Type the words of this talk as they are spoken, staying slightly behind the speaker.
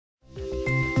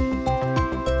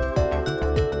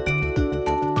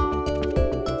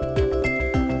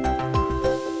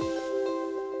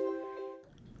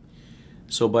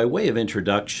So by way of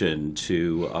introduction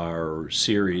to our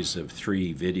series of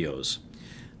 3 videos,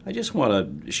 I just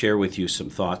want to share with you some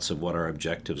thoughts of what our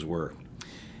objectives were.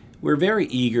 We're very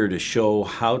eager to show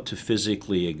how to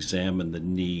physically examine the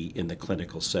knee in the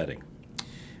clinical setting.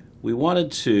 We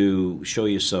wanted to show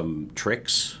you some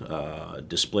tricks,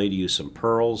 display to you some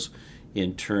pearls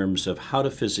in terms of how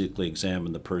to physically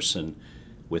examine the person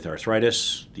with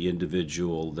arthritis, the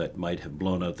individual that might have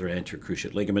blown out their anterior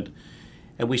cruciate ligament.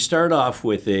 And we start off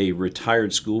with a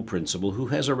retired school principal who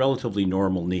has a relatively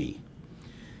normal knee.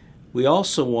 We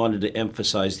also wanted to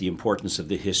emphasize the importance of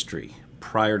the history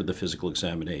prior to the physical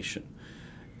examination.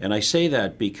 And I say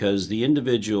that because the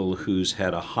individual who's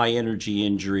had a high energy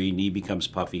injury, knee becomes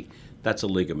puffy, that's a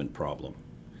ligament problem.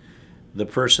 The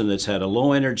person that's had a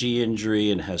low energy injury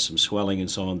and has some swelling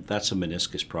and so on, that's a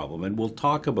meniscus problem. And we'll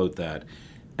talk about that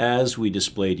as we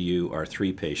display to you our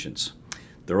 3 patients.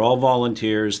 They're all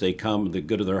volunteers. They come the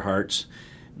good of their hearts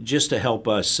just to help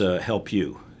us help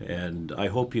you. And I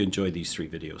hope you enjoy these 3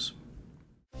 videos.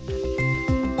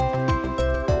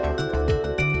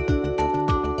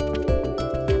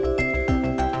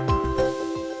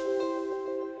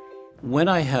 When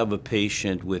I have a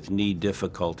patient with knee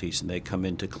difficulties and they come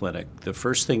into clinic, the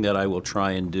first thing that I will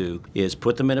try and do is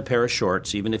put them in a pair of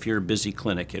shorts. Even if you're a busy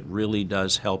clinic, it really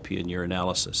does help you in your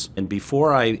analysis. And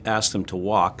before I ask them to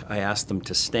walk, I ask them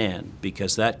to stand,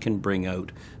 because that can bring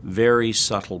out very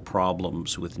subtle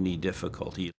problems with knee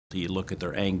difficulty. You look at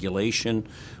their angulation,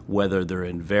 whether they're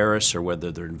in varus or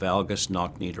whether they're in valgus,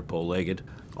 knock-kneed or bow-legged.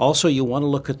 Also, you want to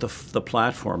look at the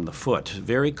platform, the foot.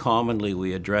 Very commonly,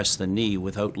 we address the knee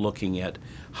without looking at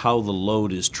how the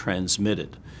load is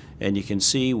transmitted. And you can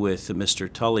see with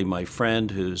Mr. Tully, my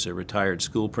friend, who's a retired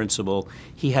school principal,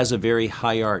 he has a very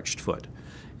high-arched foot.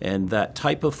 And that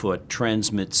type of foot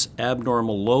transmits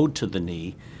abnormal load to the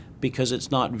knee because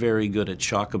it's not very good at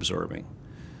shock absorbing.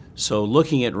 So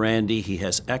looking at Randy, he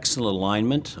has excellent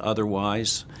alignment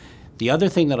otherwise. The other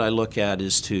thing that I look at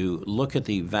is to look at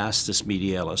the vastus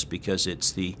medialis, because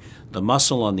it's the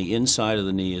muscle on the inside of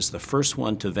the knee is the first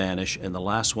one to vanish and the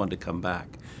last one to come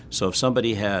back. So if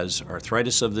somebody has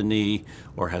arthritis of the knee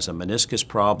or has a meniscus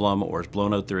problem or has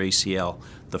blown out their ACL,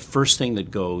 the first thing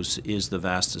that goes is the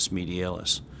vastus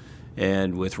medialis.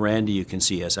 And with Randy, you can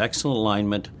see he has excellent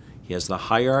alignment. He has the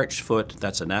high arched foot.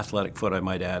 That's an athletic foot, I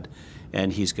might add.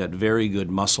 And he's got very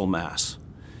good muscle mass.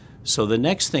 So the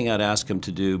next thing I'd ask him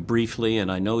to do briefly,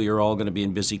 and I know you're all going to be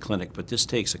in busy clinic, but this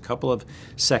takes a couple of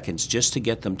seconds just to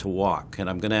get them to walk. And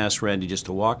I'm going to ask Randy just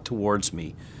to walk towards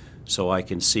me so I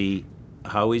can see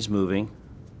how he's moving.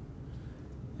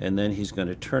 And then he's going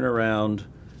to turn around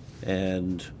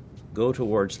and go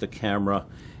towards the camera.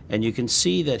 And you can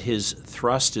see that his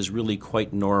thrust is really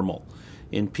quite normal.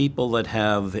 In people that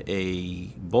have a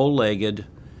bow-legged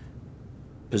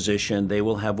position, they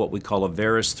will have what we call a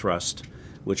varus thrust,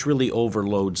 which really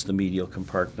overloads the medial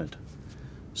compartment.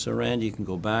 So Randy, you can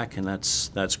go back, and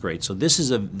that's great. So this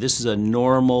is a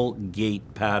normal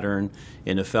gait pattern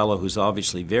in a fellow who's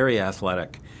obviously very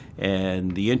athletic.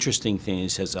 And the interesting thing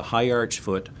is he has a high arch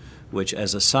foot, which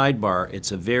as a sidebar,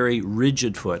 it's a very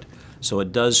rigid foot, so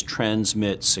it does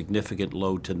transmit significant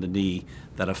load to the knee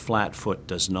that a flat foot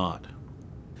does not.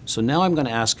 So now I'm going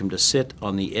to ask him to sit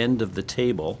on the end of the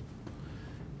table,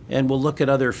 and we'll look at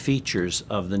other features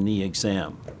of the knee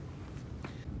exam.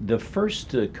 The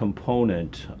first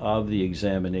component of the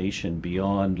examination,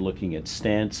 beyond looking at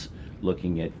stance,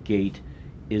 looking at gait,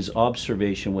 is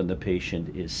observation when the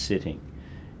patient is sitting.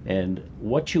 And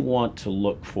what you want to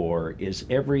look for is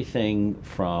everything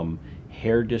from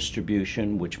hair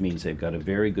distribution, which means they've got a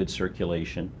very good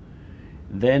circulation.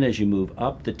 Then as you move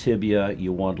up the tibia,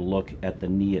 you want to look at the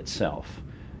knee itself.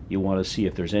 You want to see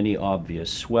if there's any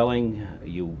obvious swelling.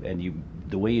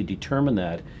 The way you determine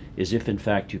that is if in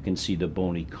fact you can see the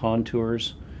bony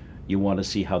contours. You want to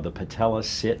see how the patella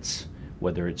sits,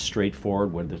 whether it's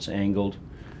straightforward, whether it's angled.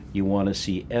 You want to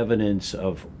see evidence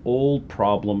of old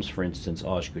problems, for instance,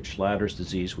 Osgood-Schlatters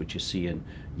disease, which you see in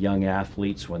young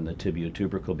athletes when the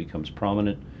tibiotubercle becomes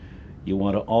prominent. You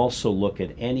want to also look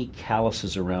at any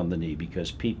calluses around the knee,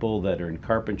 because people that are in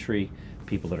carpentry,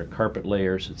 people that are carpet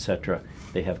layers, etc.,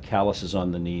 they have calluses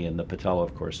on the knee, and the patella,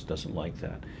 of course, doesn't like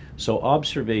that. So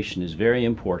observation is very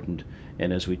important,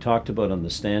 and as we talked about on the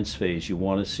stance phase, you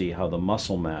want to see how the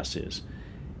muscle mass is.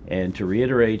 And to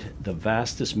reiterate, the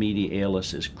vastus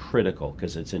medialis is critical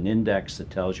because it's an index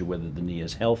that tells you whether the knee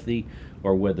is healthy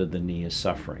or whether the knee is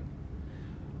suffering.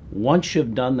 Once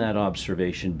you've done that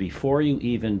observation, before you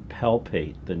even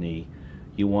palpate the knee,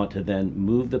 you want to then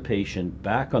move the patient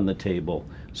back on the table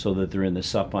so that they're in the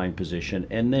supine position,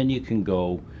 and then you can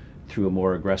go through a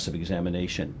more aggressive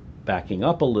examination. Backing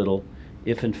up a little,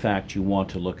 if in fact you want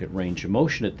to look at range of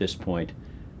motion at this point,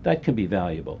 that can be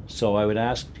valuable. So I would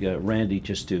ask Randy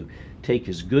just to take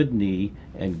his good knee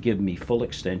and give me full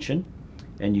extension.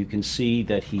 And you can see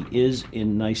that he is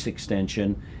in nice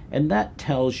extension. And that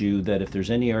tells you that if there's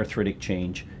any arthritic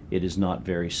change, it is not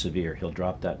very severe. He'll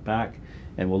drop that back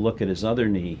and we'll look at his other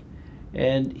knee.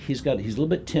 And he's a little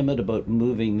bit timid about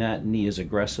moving that knee as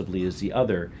aggressively as the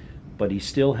other, but he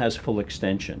still has full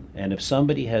extension. And if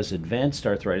somebody has advanced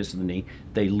arthritis in the knee,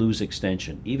 they lose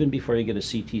extension. Even before you get a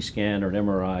CT scan or an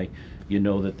MRI, you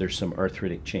know that there's some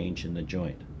arthritic change in the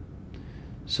joint.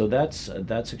 So that's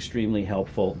extremely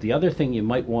helpful. The other thing you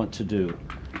might want to do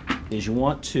is you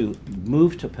want to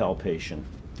move to palpation,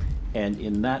 and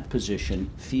in that position,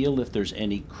 feel if there's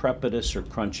any crepitus or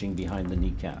crunching behind the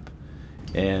kneecap.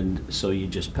 And so you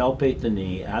just palpate the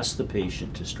knee, ask the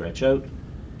patient to stretch out,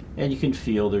 and you can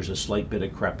feel there's a slight bit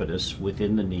of crepitus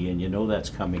within the knee, and you know that's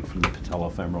coming from the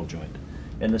patellofemoral joint.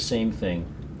 And the same thing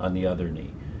on the other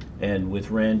knee. And with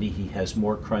Randy, he has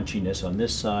more crunchiness on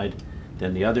this side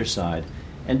than the other side.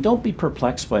 And don't be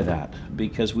perplexed by that,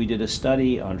 because we did a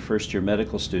study on first-year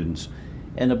medical students,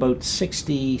 and about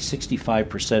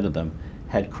 65% of them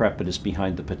had crepitus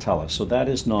behind the patella. So that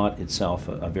is not itself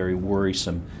a very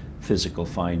worrisome physical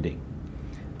finding.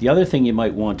 The other thing you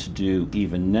might want to do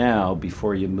even now,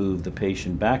 before you move the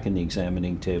patient back in the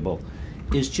examining table,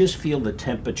 is just feel the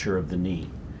temperature of the knee.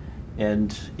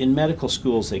 And in medical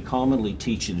schools, they commonly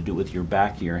teach you to do it with your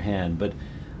back of your hand, but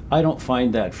I don't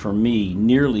find that, for me,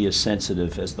 nearly as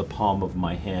sensitive as the palm of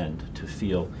my hand to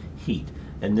feel heat.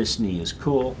 And this knee is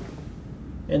cool,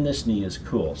 and this knee is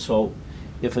cool. So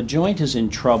if a joint is in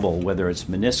trouble, whether it's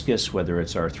meniscus, whether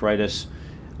it's arthritis,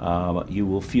 you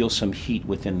will feel some heat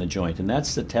within the joint, and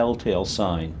that's the telltale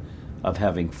sign of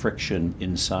having friction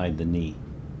inside the knee.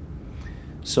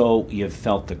 So you've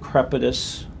felt the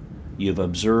crepitus, you've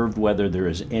observed whether there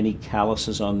is any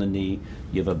calluses on the knee,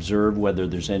 you've observed whether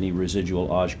there's any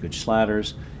residual osgood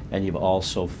schlatters, and you've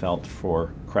also felt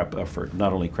for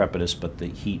not only crepitus but the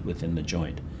heat within the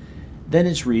joint. Then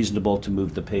it's reasonable to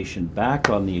move the patient back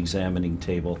on the examining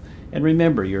table. And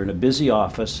remember, you're in a busy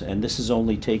office, and this has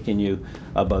only taken you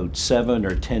about 7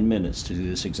 or 10 minutes to do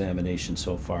this examination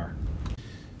so far.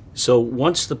 So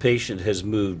once the patient has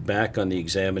moved back on the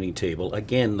examining table,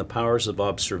 again, the powers of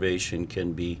observation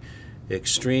can be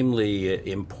extremely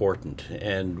important.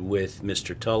 And with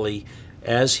Mr. Tully,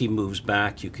 as he moves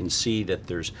back, you can see that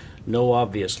there's no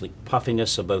obviously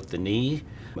puffiness about the knee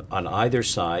on either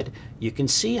side. You can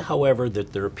see, however,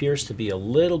 that there appears to be a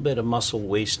little bit of muscle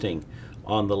wasting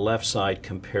on the left side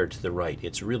compared to the right.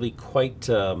 It's really quite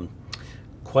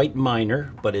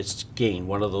minor, but it's, again,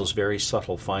 one of those very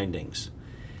subtle findings.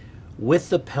 With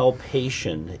the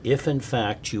palpation, if in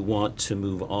fact you want to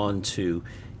move on to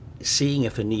seeing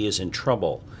if a knee is in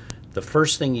trouble, the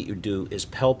first thing that you do is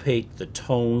palpate the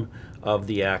tone of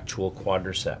the actual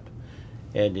quadricep.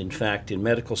 And in fact, in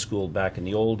medical school back in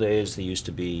the old days,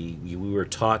 we were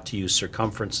taught to use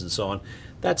circumference and so on.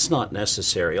 That's not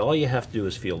necessary. All you have to do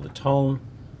is feel the tone,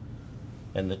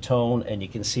 and you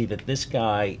can see that this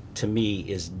guy, to me,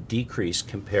 is decreased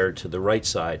compared to the right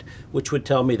side, which would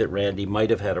tell me that Randy might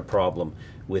have had a problem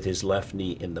with his left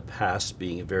knee in the past,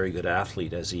 being a very good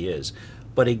athlete as he is.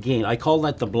 But again, I call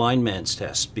that the blind man's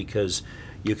test, because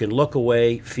you can look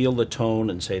away, feel the tone,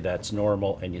 and say that's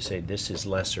normal, and you say this is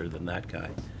lesser than that guy.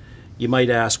 You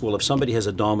might ask, well, if somebody has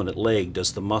a dominant leg,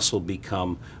 does the muscle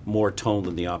become more toned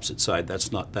than the opposite side?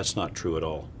 That's not true at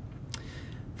all.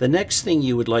 The next thing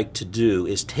you would like to do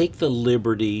is take the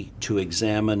liberty to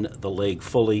examine the leg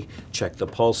fully, check the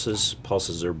pulses.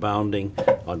 Pulses are bounding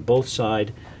on both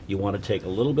sides. You want to take a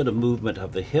little bit of movement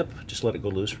of the hip. Just let it go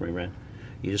loose for me, Rand.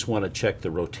 You just want to check the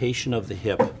rotation of the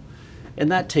hip.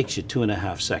 And that takes you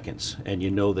 2.5 seconds, and you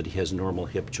know that he has normal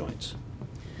hip joints.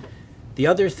 The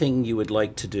other thing you would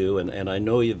like to do, and I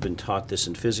know you've been taught this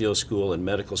in physio school and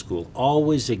medical school,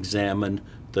 always examine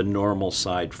the normal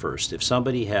side first. If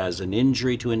somebody has an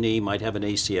injury to a knee, might have an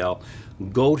ACL,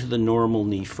 go to the normal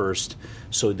knee first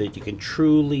so that you can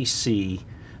truly see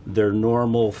their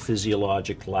normal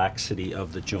physiologic laxity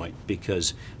of the joint,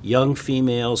 because young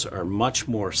females are much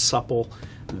more supple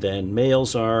than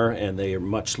males are, and they are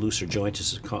much looser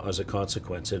joints as a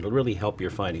consequence. It'll really help your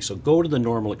findings. So go to the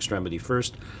normal extremity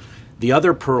first. The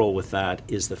other pearl with that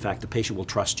is the fact the patient will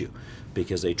trust you,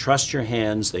 because they trust your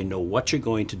hands, they know what you're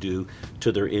going to do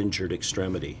to their injured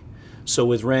extremity. So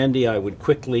with Randy, I would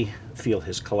quickly feel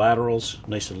his collaterals,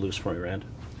 nice and loose for me, Rand.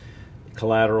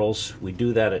 Collaterals, we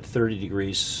do that at 30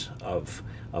 degrees of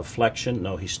flexion.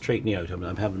 No, he's straightening out.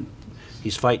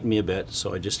 He's fighting me a bit,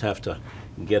 so I just have to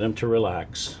get him to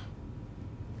relax.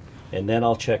 And then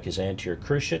I'll check his anterior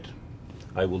cruciate.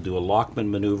 I will do a Lockman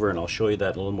maneuver, and I'll show you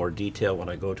that in a little more detail when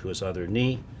I go to his other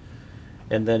knee.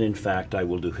 And then, in fact, I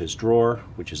will do his drawer,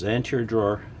 which is anterior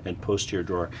drawer and posterior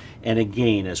drawer. And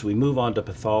again, as we move on to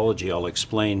pathology, I'll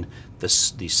explain the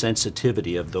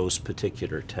sensitivity of those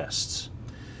particular tests.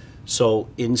 So,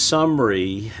 in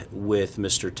summary, with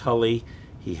Mr. Tully,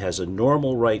 he has a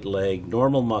normal right leg,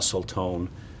 normal muscle tone,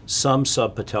 some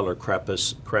subpatellar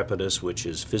crepitus, which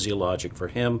is physiologic for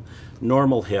him,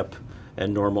 normal hip,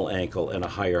 and normal ankle, and a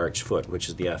high arch foot, which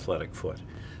is the athletic foot.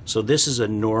 So this is a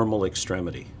normal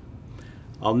extremity.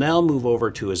 I'll now move over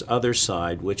to his other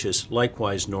side, which is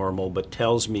likewise normal, but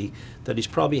tells me that he's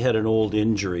probably had an old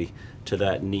injury to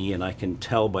that knee, and I can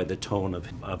tell by the tone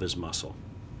of his muscle.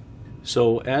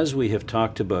 So as we have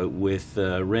talked about with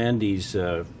Randy's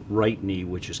right knee,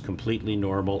 which is completely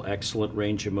normal, excellent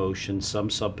range of motion, some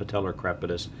subpatellar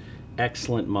crepitus,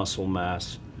 excellent muscle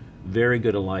mass, very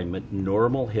good alignment,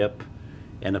 normal hip,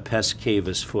 and a pes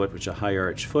cavus foot, which is a high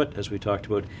arch foot, as we talked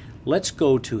about. Let's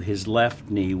go to his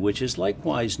left knee, which is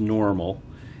likewise normal,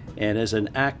 and as an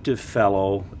active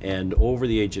fellow and over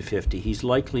the age of 50, he's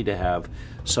likely to have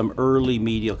some early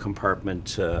medial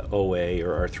compartment OA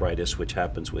or arthritis, which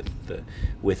happens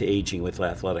with aging, with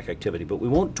athletic activity, but we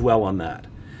won't dwell on that.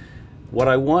 What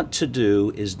I want to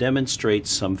do is demonstrate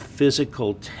some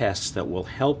physical tests that will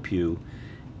help you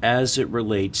as it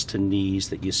relates to knees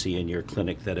that you see in your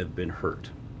clinic that have been hurt.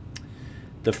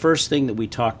 The first thing that we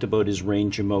talked about is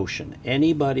range of motion.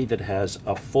 Anybody that has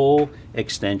a full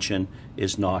extension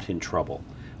is not in trouble.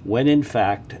 When in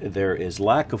fact there is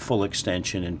lack of full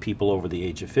extension in people over the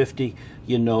age of 50,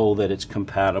 you know that it's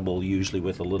compatible usually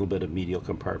with a little bit of medial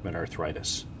compartment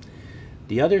arthritis.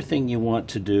 The other thing you want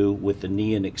to do with the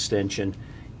knee and extension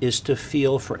is to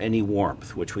feel for any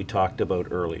warmth, which we talked about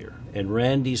earlier. And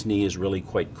Randy's knee is really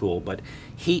quite cool, but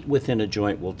heat within a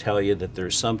joint will tell you that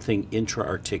there's something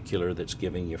intra-articular that's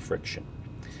giving you friction.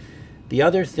 The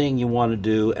other thing you want to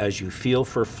do as you feel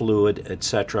for fluid,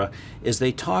 etc., is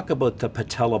they talk about the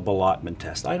patella ballottement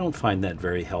test. I don't find that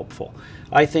very helpful.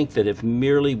 I think that if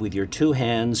merely with your two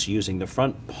hands, using the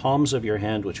front palms of your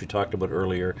hand, which we talked about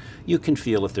earlier, you can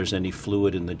feel if there's any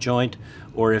fluid in the joint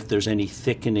or if there's any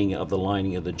thickening of the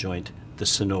lining of the joint, the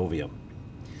synovium.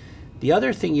 The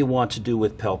other thing you want to do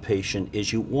with palpation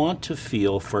is you want to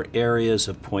feel for areas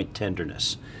of point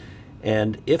tenderness.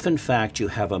 And if in fact you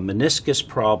have a meniscus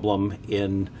problem,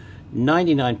 in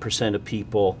 99% of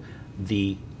people,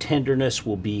 the tenderness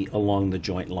will be along the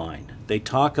joint line. They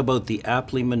talk about the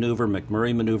Apley maneuver,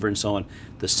 McMurray maneuver, and so on.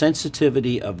 The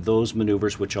sensitivity of those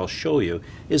maneuvers, which I'll show you,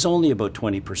 is only about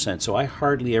 20%. So I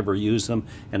hardly ever use them,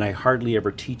 and I hardly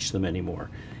ever teach them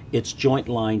anymore. It's joint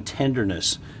line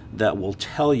tenderness that will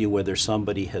tell you whether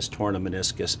somebody has torn a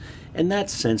meniscus, and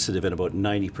that's sensitive in about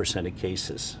 90% of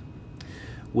cases.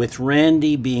 With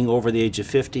Randy being over the age of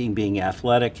 50 and being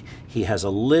athletic, he has a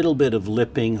little bit of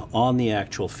lipping on the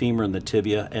actual femur and the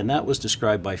tibia, and that was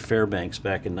described by Fairbanks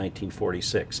back in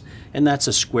 1946. And that's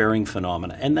a squaring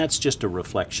phenomena, and that's just a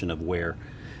reflection of wear.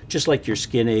 Just like your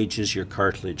skin ages, your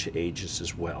cartilage ages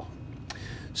as well.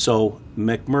 So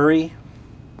McMurray,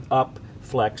 up,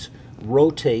 flex,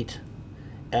 rotate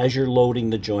as you're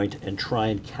loading the joint and try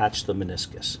and catch the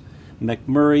meniscus.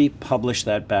 McMurray published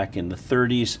that back in the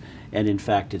 30s, and in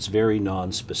fact it's very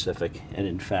non-specific, and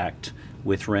in fact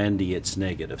with Randy it's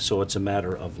negative. So it's a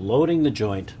matter of loading the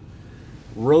joint,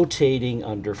 rotating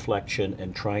under flexion,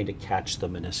 and trying to catch the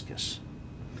meniscus.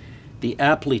 The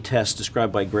Apley test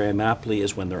described by Graham Apley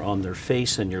is when they're on their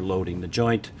face and you're loading the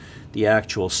joint. The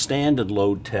actual stand and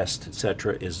load test,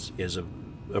 etc., is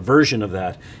a version of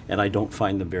that, and I don't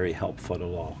find them very helpful at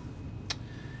all.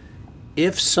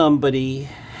 If somebody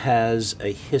has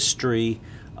a history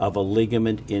of a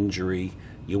ligament injury,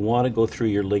 you want to go through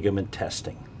your ligament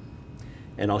testing.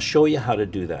 And I'll show you how to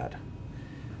do that.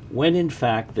 When in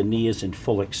fact the knee is in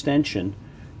full extension,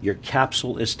 your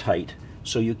capsule is tight,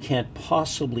 so you can't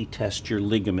possibly test your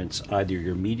ligaments, either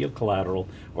your medial collateral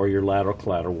or your lateral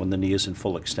collateral, when the knee is in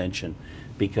full extension,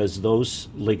 because those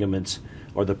ligaments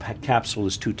or the capsule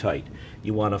is too tight.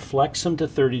 You want to flex them to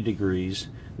 30 degrees.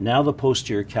 Now the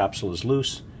posterior capsule is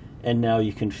loose, and now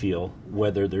you can feel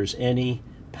whether there's any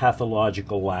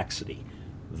pathological laxity.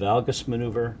 Valgus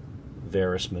maneuver,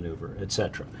 varus maneuver,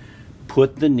 etc.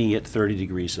 Put the knee at 30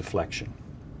 degrees of flexion.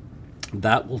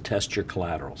 That will test your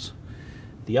collaterals.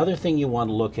 The other thing you want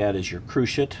to look at is your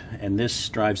cruciate, and this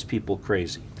drives people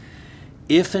crazy.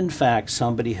 If in fact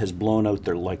somebody has blown out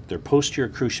their posterior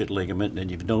cruciate ligament, and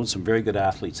you've known some very good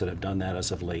athletes that have done that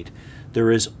as of late,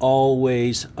 there is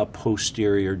always a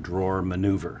posterior drawer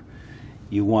maneuver.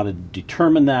 You want to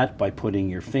determine that by putting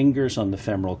your fingers on the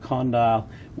femoral condyle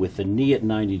with the knee at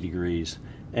 90 degrees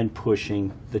and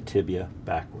pushing the tibia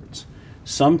backwards.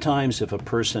 Sometimes if a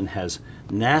person has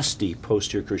nasty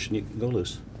posterior cruciate, you can go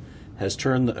loose, has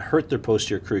hurt their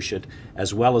posterior cruciate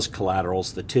as well as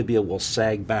collaterals, the tibia will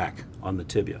sag back on the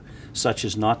tibia. Such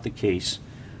is not the case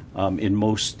in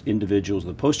most individuals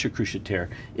with a posterior cruciate tear.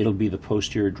 It'll be the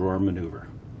posterior drawer maneuver.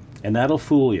 And that'll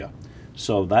fool you.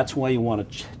 So that's why you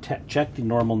want to check the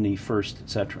normal knee first,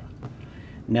 etc.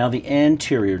 Now the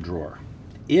anterior drawer.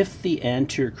 If the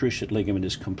anterior cruciate ligament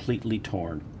is completely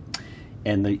torn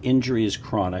and the injury is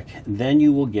chronic, then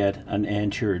you will get an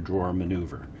anterior drawer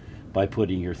maneuver by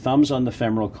putting your thumbs on the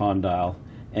femoral condyle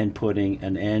and putting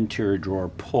an anterior drawer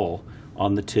pull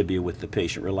on the tibia with the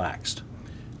patient relaxed.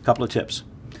 A couple of tips.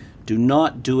 Do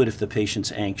not do it if the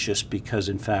patient's anxious, because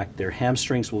in fact their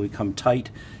hamstrings will become tight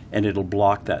and it'll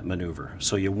block that maneuver.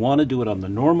 So you want to do it on the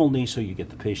normal knee so you get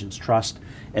the patient's trust,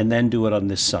 and then do it on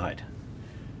this side.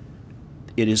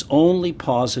 It is only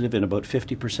positive in about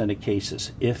 50% of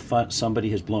cases if somebody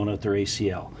has blown out their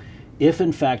ACL. If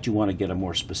in fact you want to get a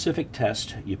more specific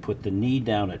test, you put the knee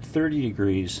down at 30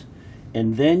 degrees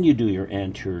and then you do your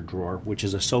anterior drawer, which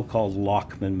is a so-called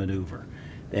Lockman maneuver.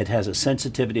 It has a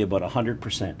sensitivity about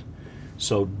 100%.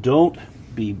 So don't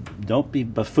be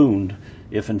buffooned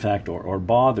if in fact, or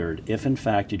bothered if in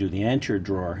fact you do the anterior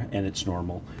drawer and it's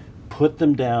normal. Put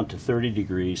them down to 30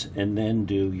 degrees and then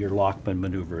do your Lockman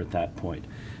maneuver at that point.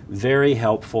 Very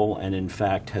helpful, and in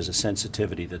fact has a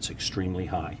sensitivity that's extremely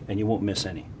high, and you won't miss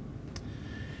any.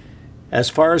 As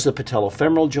far as the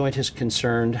patellofemoral joint is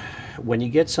concerned, when you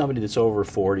get somebody that's over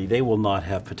 40, they will not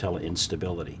have patella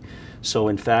instability. So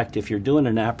in fact, if you're doing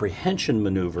an apprehension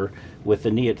maneuver with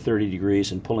the knee at 30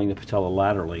 degrees and pulling the patella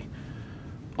laterally,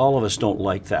 all of us don't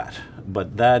like that,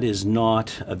 but that is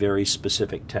not a very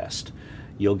specific test.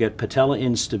 You'll get patella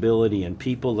instability in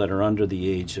people that are under the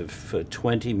age of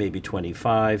 20, maybe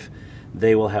 25.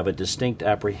 They will have a distinct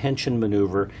apprehension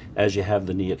maneuver as you have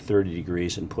the knee at 30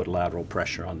 degrees and put lateral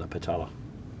pressure on the patella.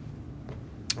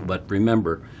 But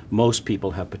remember, most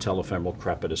people have patellofemoral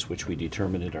crepitus, which we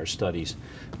determined in our studies,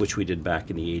 which we did back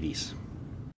in the 80s.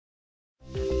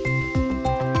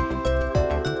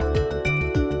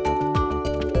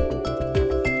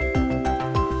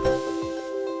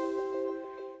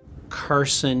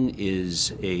 Carson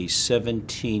is a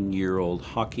 17-year-old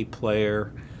hockey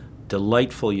player,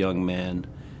 delightful young man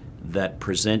that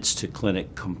presents to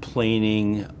clinic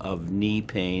complaining of knee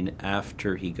pain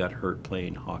after he got hurt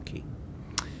playing hockey.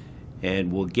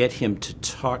 And we'll get him to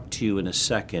talk to you in a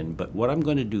second, but what I'm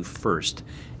going to do first,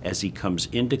 as he comes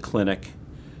into clinic,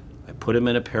 I put him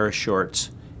in a pair of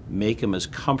shorts, make him as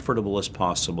comfortable as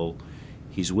possible.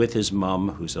 He's with his mom,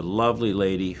 who's a lovely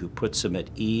lady who puts him at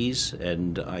ease,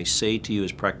 and I say to you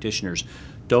as practitioners,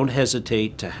 don't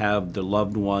hesitate to have the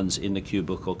loved ones in the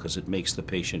cubicle because it makes the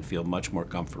patient feel much more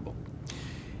comfortable.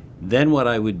 Then what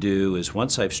I would do is,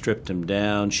 once I've stripped him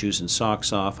down, shoes and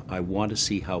socks off, I want to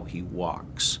see how he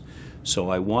walks. So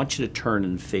I want you to turn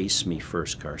and face me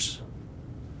first, Carson.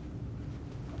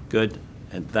 Good.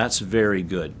 And that's very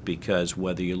good, because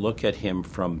whether you look at him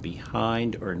from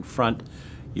behind or in front,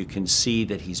 you can see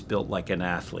that he's built like an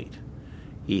athlete.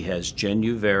 He has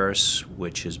genu varus,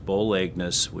 which is bull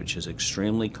legnus, which is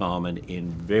extremely common in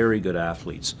very good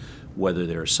athletes, whether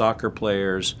they're soccer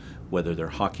players, whether they're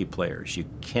hockey players. You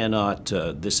cannot,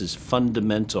 this is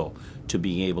fundamental to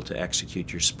being able to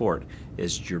execute your sport,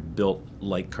 is you're built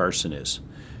like Carson is.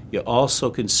 You also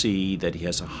can see that he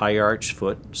has a high arched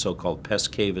foot, so-called pes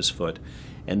cavus foot,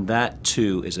 and that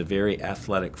too is a very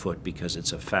athletic foot because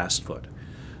it's a fast foot.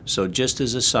 So just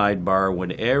as a sidebar,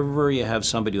 whenever you have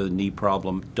somebody with a knee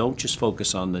problem, don't just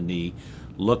focus on the knee.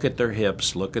 Look at their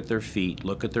hips, look at their feet,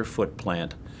 look at their foot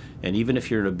plant. And even if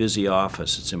you're in a busy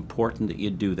office, it's important that you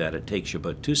do that. It takes you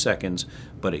about 2 seconds,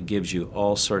 but it gives you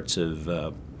all sorts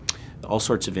of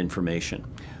information.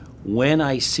 When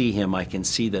I see him, I can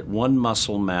see that one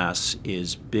muscle mass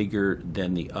is bigger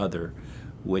than the other,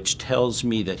 which tells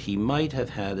me that he might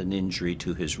have had an injury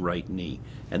to his right knee.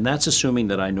 And that's assuming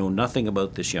that I know nothing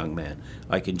about this young man.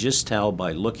 I can just tell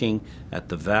by looking at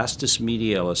the vastus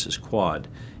medialis, his quad,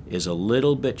 is a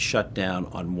little bit shut down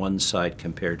on one side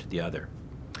compared to the other.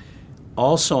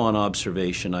 Also on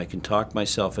observation, I can talk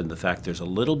myself into the fact there's a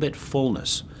little bit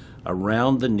fullness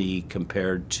around the knee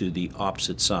compared to the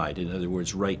opposite side. In other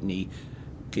words, right knee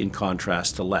in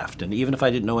contrast to left. And even if I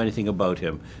didn't know anything about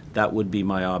him, that would be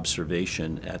my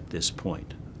observation at this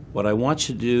point. What I want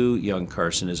you to do, young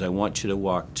Carson, is I want you to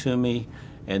walk to me,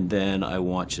 and then I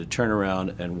want you to turn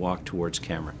around and walk towards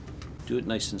camera. Do it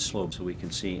nice and slow so we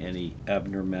can see any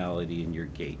abnormality in your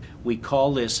gait. We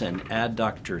call this an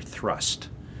adductor thrust.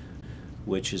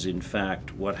 which is in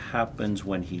fact what happens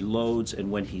when he loads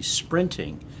and when he's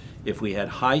sprinting. If we had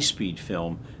high-speed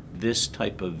film, this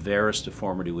type of varus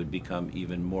deformity would become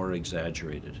even more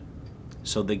exaggerated.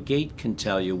 So the gait can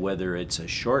tell you whether it's a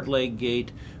short leg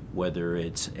gait, whether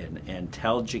it's an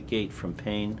antalgic gait from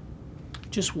pain.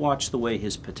 Just watch the way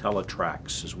his patella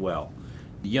tracks as well.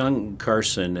 Young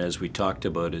Carson, as we talked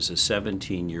about, is a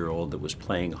 17-year-old that was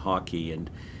playing hockey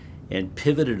and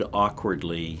pivoted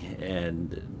awkwardly,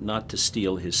 and not to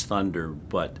steal his thunder,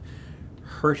 but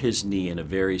hurt his knee in a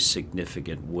very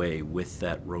significant way with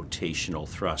that rotational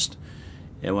thrust.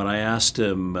 And when I asked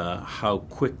him how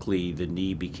quickly the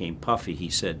knee became puffy, he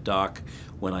said, "Doc,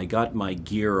 when I got my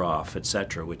gear off,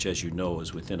 etc., which as you know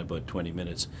is within about 20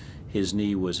 minutes, his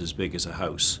knee was as big as a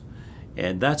house."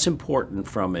 And that's important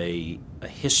from a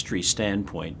history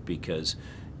standpoint, because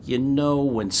you know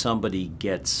when somebody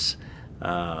gets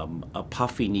a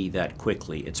puffy knee that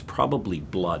quickly, it's probably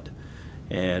blood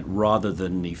and rather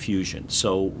than effusion.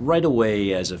 So right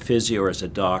away, as a physio or as a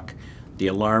doc, the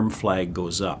alarm flag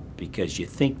goes up because you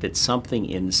think that something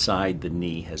inside the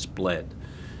knee has bled.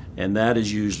 And that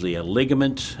is usually a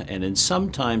ligament, and then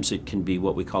sometimes it can be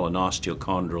what we call an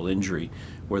osteochondral injury,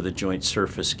 where the joint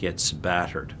surface gets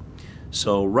battered.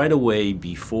 So right away,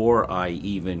 before I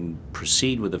even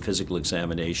proceed with a physical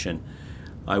examination,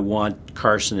 I want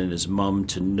Carson and his mom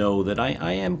to know that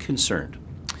I am concerned.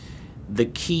 The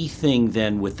key thing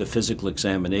then with the physical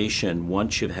examination,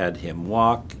 once you've had him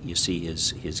walk, you see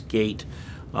his gait,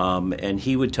 and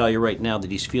he would tell you right now that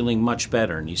he's feeling much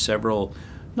better, and he's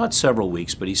not several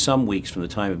weeks, but he's some weeks from the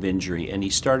time of injury, and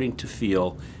he's starting to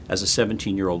feel, as a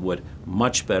 17-year-old would,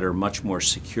 much better, much more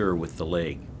secure with the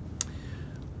leg.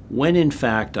 When in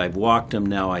fact I've walked him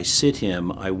now, I sit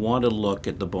him, I want to look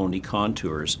at the bony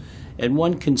contours, and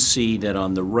one can see that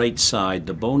on the right side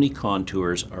the bony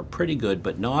contours are pretty good,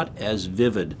 but not as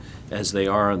vivid as they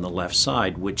are on the left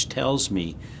side, which tells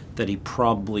me that he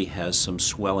probably has some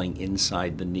swelling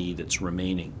inside the knee that's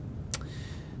remaining.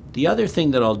 The other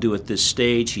thing that I'll do at this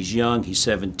stage, he's young, he's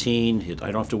 17,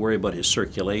 I don't have to worry about his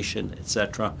circulation,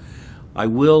 etc. I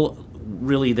will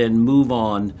really then move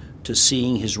on to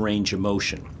seeing his range of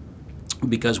motion.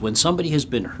 Because when somebody has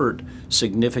been hurt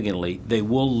significantly, they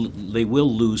will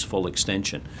lose full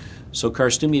extension. So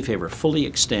Carson, do me a favor, fully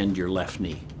extend your left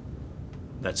knee.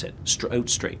 That's it, out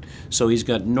straight. So he's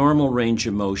got normal range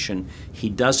of motion. He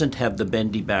doesn't have the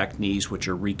bendy back knees, which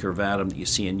are recurvatum that you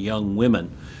see in young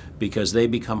women, because they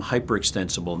become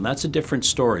hyperextensible. And that's a different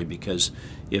story, because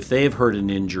if they have hurt an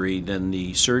injury, then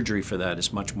the surgery for that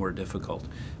is much more difficult.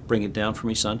 Bring it down for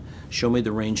me, son. Show me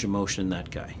the range of motion in that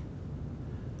guy.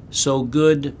 So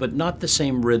good, but not the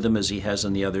same rhythm as he has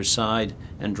on the other side,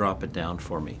 and drop it down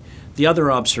for me. The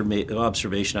other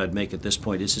observation I'd make at this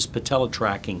point is his patella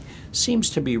tracking seems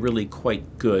to be really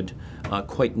quite good,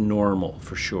 quite normal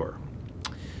for sure.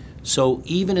 So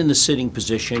even in the sitting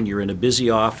position, you're in a busy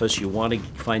office, you want to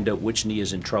find out which knee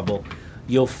is in trouble,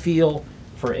 you'll feel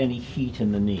for any heat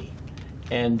in the knee.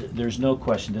 And there's no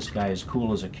question this guy is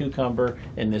cool as a cucumber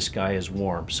and this guy is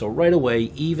warm. So right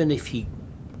away, even if he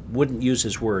wouldn't use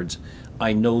his words,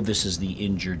 I know this is the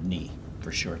injured knee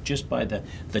for sure, just by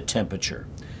the temperature.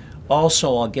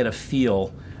 Also, I'll get a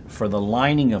feel for the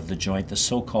lining of the joint, the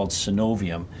so-called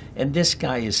synovium, and this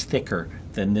guy is thicker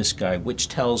than this guy, which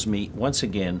tells me, once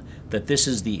again, that this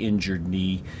is the injured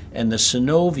knee, and the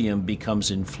synovium becomes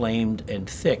inflamed and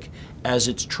thick as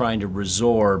it's trying to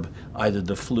resorb either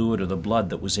the fluid or the blood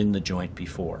that was in the joint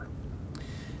before.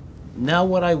 Now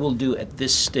what I will do at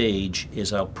this stage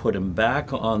is I'll put him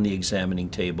back on the examining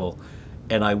table,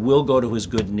 and I will go to his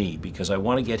good knee because I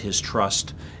want to get his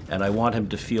trust and I want him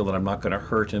to feel that I'm not going to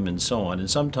hurt him and so on. And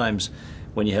sometimes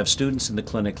when you have students in the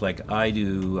clinic like I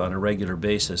do on a regular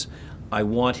basis, I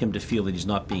want him to feel that he's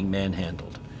not being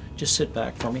manhandled. Just sit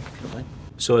back for me, if you don't mind.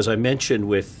 So as I mentioned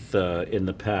in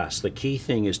the past, the key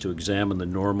thing is to examine the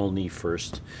normal knee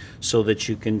first so that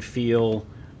you can feel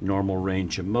normal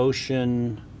range of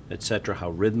motion, etc.,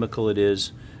 how rhythmical it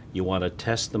is. You want to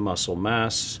test the muscle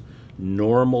mass,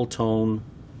 normal tone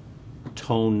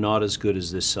not as good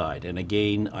as this side. And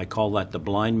again, I call that the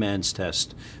blind man's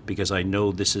test because I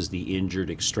know this is the injured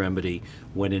extremity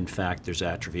when in fact there's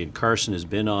atrophy. And Carson has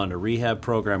been on a rehab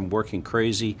program working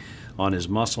crazy on his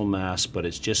muscle mass, but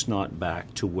it's just not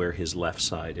back to where his left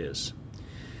side is.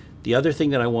 The other thing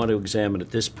that I want to examine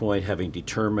at this point, having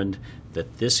determined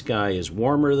that this guy is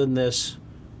warmer than this,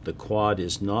 the quad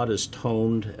is not as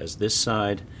toned as this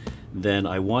side, then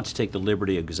I want to take the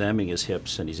liberty of examining his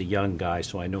hips, and he's a young guy,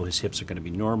 so I know his hips are going to be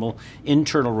normal.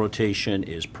 Internal rotation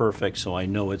is perfect, so I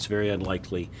know it's very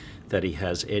unlikely that he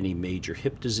has any major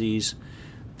hip disease.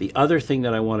 The other thing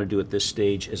that I want to do at this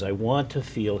stage is I want to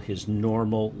feel his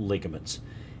normal ligaments.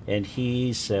 And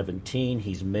he's 17,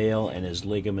 he's male, and his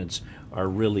ligaments are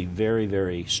really very,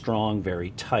 very strong,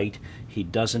 very tight. He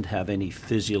doesn't have any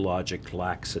physiologic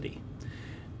laxity.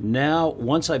 Now,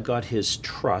 once I've got his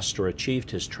trust or achieved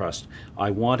his trust,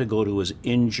 I want to go to his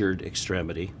injured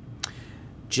extremity.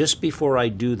 Just before I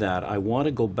do that, I want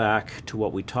to go back to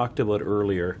what we talked about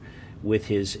earlier with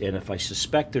his, and if I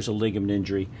suspect there's a ligament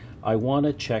injury, I want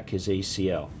to check his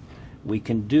ACL. We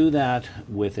can do that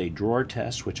with a drawer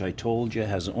test, which I told you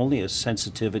has only a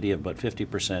sensitivity of about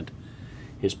 50%.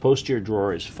 His posterior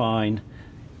drawer is fine,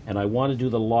 and I want to do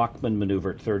the Lockman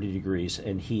maneuver at 30 degrees,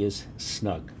 and he is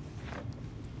snug.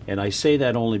 And I say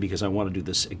that only because I want to do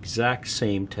this exact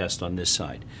same test on this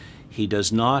side. He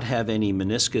does not have any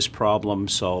meniscus problem,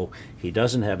 so he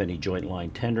doesn't have any joint line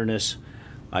tenderness.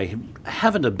 I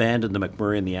haven't abandoned the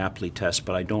McMurray and the Apley test,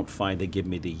 but I don't find they give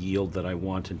me the yield that I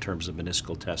want in terms of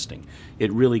meniscal testing.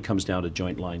 It really comes down to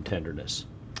joint line tenderness.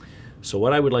 So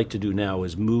what I would like to do now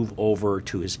is move over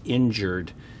to his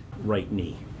injured right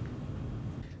knee.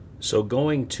 So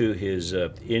going to his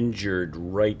injured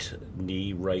right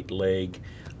knee, right leg,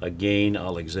 again,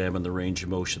 I'll examine the range of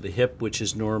motion of the hip, which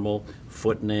is normal,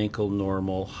 foot and ankle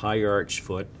normal, high arch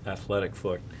foot, athletic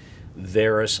foot,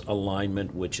 varus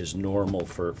alignment, which is normal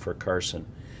for Carson.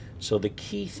 So the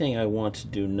key thing I want to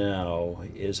do now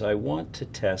is I want to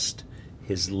test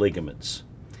his ligaments.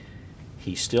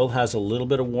 He still has a little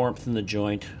bit of warmth in the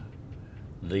joint.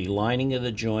 The lining of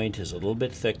the joint is a little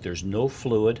bit thick. There's no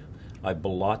fluid. I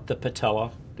blot the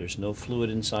patella. There's no fluid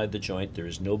inside the joint. There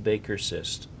is no Baker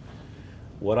cyst.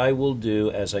 What I will do,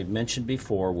 as I mentioned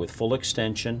before, with full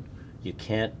extension, you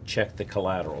can't check the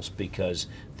collaterals because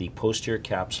the posterior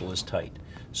capsule is tight.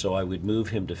 So I would move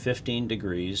him to 15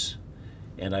 degrees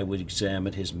and I would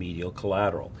examine his medial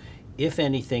collateral. If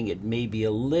anything, it may be a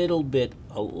little bit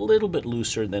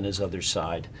looser than his other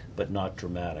side, but not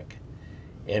dramatic.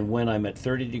 And when I'm at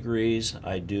 30 degrees,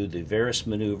 I do the varus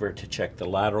maneuver to check the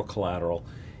lateral collateral,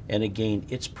 and again,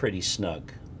 it's pretty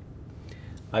snug.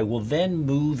 I will then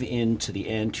move into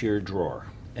the anterior drawer,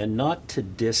 and not to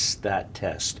diss that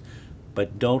test,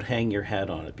 but don't hang your hat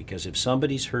on it, because if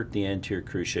somebody's hurt the anterior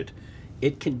cruciate,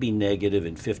 it can be negative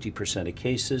in 50% of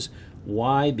cases.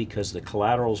 Why? Because the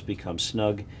collaterals become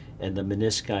snug and the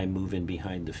menisci move in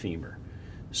behind the femur.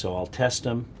 So I'll test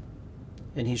him,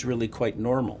 and he's really quite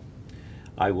normal.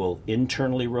 I will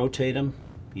internally rotate him,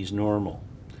 he's normal.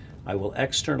 I will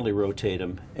externally rotate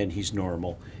him, and he's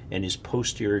normal, and his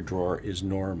posterior drawer is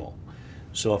normal.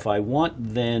 So if I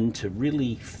want then to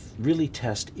really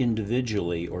test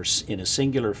individually or in a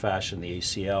singular fashion the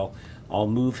ACL, I'll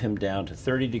move him down to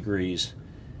 30 degrees,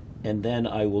 and then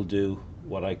I will do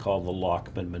what I call the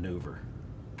Lockman maneuver.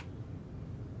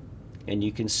 And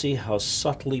you can see how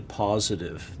subtly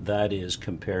positive that is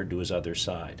compared to his other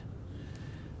side.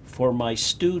 For my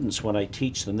students, when I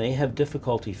teach them, they have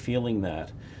difficulty feeling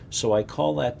that, so I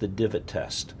call that the divot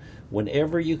test.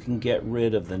 Whenever you can get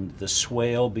rid of the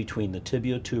swale between the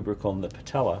tibiotubercle and the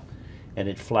patella, and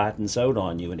it flattens out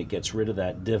on you and it gets rid of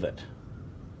that divot,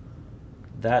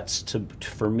 that's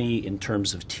for me, in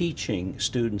terms of teaching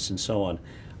students and so on,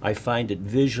 I find it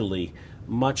visually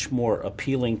much more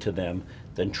appealing to them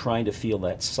than trying to feel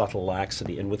that subtle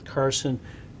laxity. And with Carson,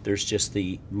 there's just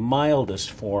the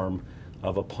mildest form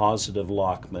of a positive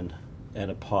Lockman and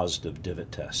a positive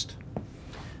divot test.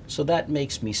 So that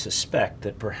makes me suspect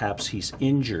that perhaps he's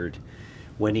injured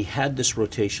when he had this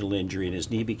rotational injury and his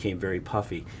knee became very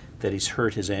puffy, that he's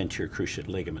hurt his anterior cruciate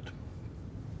ligament.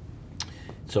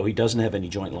 So he doesn't have any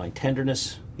joint line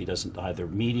tenderness. He doesn't either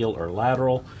medial or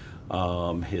lateral.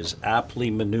 His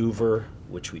Apley maneuver,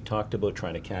 which we talked about,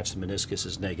 trying to catch the meniscus,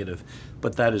 is negative,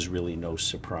 but that is really no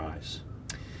surprise.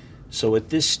 So at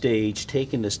this stage,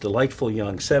 taking this delightful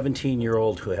young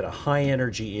 17-year-old who had a high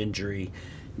energy injury,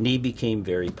 knee became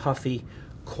very puffy,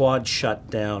 quad shut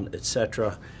down,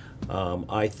 etc.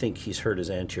 I think he's hurt his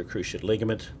anterior cruciate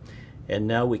ligament. And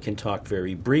now we can talk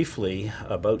very briefly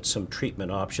about some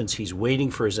treatment options. He's waiting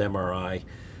for his MRI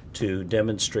to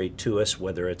demonstrate to us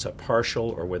whether it's a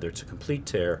partial or whether it's a complete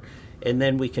tear. And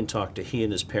then we can talk to he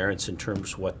and his parents in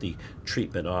terms of what the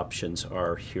treatment options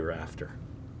are hereafter.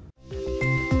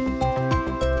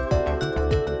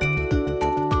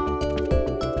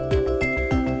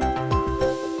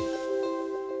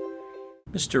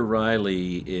 Mr.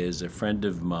 Riley is a friend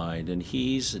of mine, and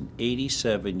he's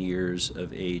 87 years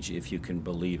of age, if you can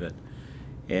believe it.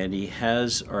 And he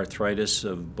has arthritis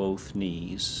of both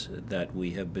knees that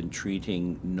we have been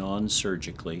treating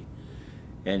non-surgically.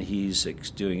 And he's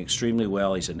doing extremely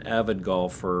well. He's an avid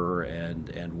golfer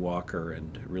and walker,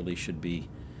 and really should be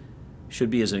should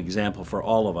be as an example for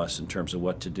all of us in terms of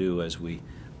what to do as we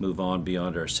move on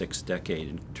beyond our 6th decade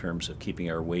in terms of keeping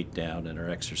our weight down and our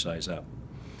exercise up.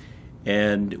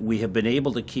 And we have been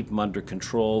able to keep him under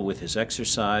control with his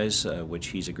exercise, which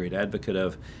he's a great advocate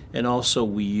of. And also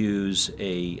we use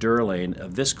a Durolane, a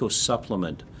viscose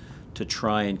supplement, to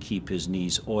try and keep his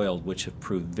knees oiled, which have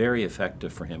proved very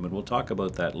effective for him. And we'll talk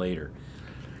about that later.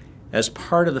 As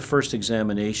part of the first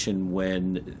examination,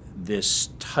 when this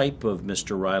type of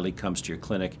Mr. Riley comes to your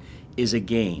clinic, is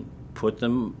again, put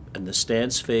them in the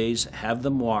stance phase, have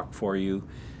them walk for you,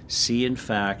 see in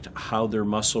fact how their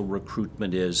muscle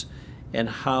recruitment is and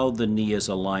how the knee is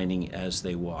aligning as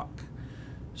they walk.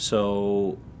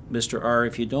 So, Mr. R,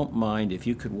 if you don't mind, if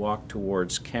you could walk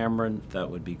towards Cameron, that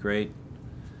would be great.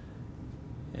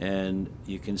 And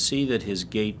you can see that his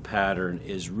gait pattern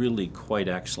is really quite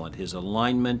excellent. His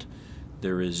alignment,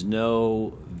 there is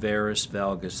no varus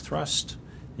valgus thrust,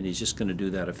 and he's just going to do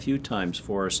that a few times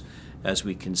for us as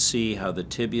we can see how the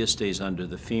tibia stays under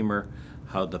the femur,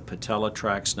 how the patella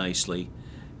tracks nicely,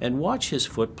 and watch his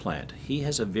foot plant. He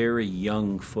has a very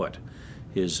young foot.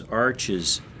 His arch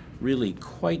is really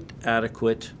quite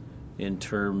adequate in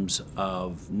terms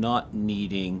of not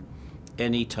needing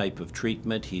any type of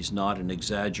treatment. He's not an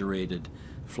exaggerated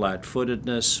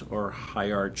flat-footedness or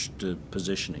high-arched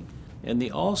positioning.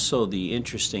 And also the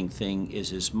interesting thing is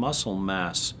his muscle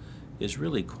mass is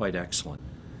really quite excellent.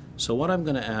 So what I'm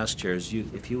going to ask here is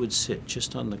if you would sit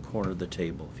just on the corner of the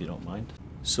table, if you don't mind.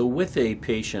 So with a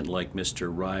patient like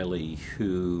Mr. Riley,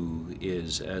 who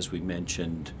is, as we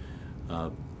mentioned,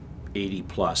 80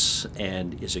 plus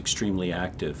and is extremely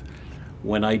active,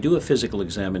 when I do a physical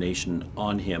examination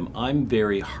on him, I'm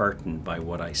very heartened by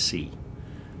what I see.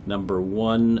 Number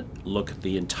one, look at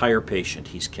the entire patient.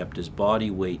 He's kept his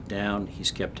body weight down.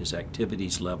 He's kept his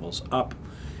activities levels up.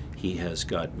 He has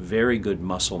got very good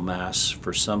muscle mass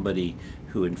for somebody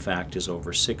who in fact is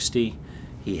over 60.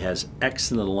 He has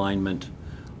excellent alignment.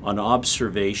 On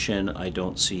observation, I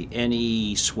don't see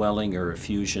any swelling or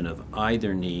effusion of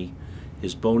either knee.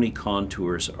 His bony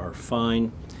contours are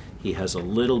fine. He has a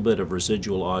little bit of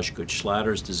residual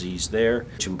Osgood-Schlatter's disease there,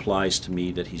 which implies to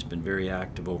me that he's been very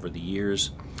active over the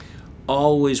years.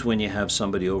 Always when you have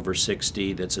somebody over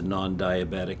 60 that's a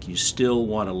non-diabetic, you still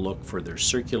want to look for their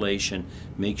circulation,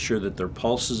 make sure that their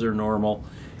pulses are normal,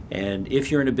 and if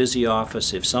you're in a busy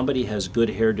office, if somebody has good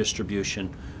hair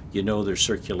distribution, you know their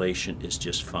circulation is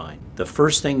just fine. The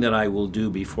first thing that I will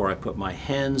do before I put my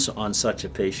hands on such a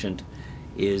patient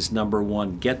is, number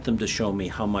one, get them to show me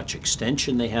how much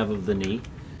extension they have of the knee.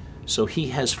 So he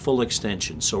has full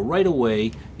extension. So right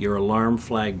away, your alarm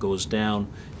flag goes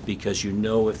down because you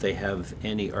know if they have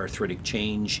any arthritic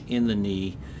change in the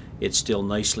knee, it's still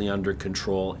nicely under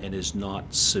control and is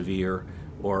not severe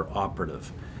or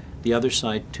operative. The other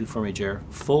side, too, for me, Jer,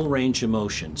 full range of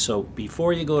motion. So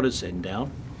before you go to sit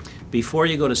down, before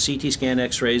you go to CT scan,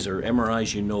 X-rays, or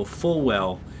MRIs, you know full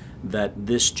well that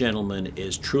this gentleman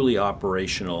is truly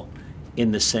operational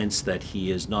in the sense that he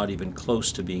is not even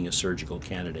close to being a surgical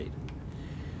candidate.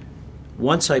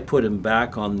 Once I put him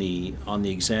back on the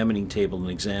examining table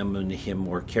and examine him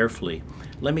more carefully,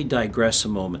 let me digress a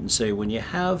moment and say, when you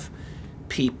have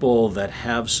people that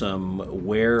have some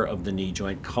wear of the knee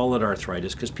joint, call it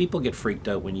arthritis, because people get freaked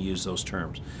out when you use those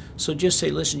terms. So just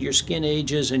say, listen, your skin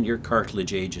ages and your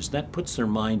cartilage ages. That puts their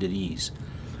mind at ease.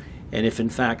 And if in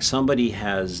fact somebody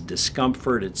has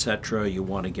discomfort, etc., you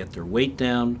want to get their weight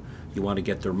down, you want to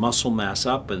get their muscle mass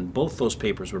up, and both those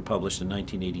papers were published in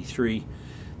 1983.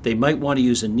 They might want to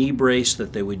use a knee brace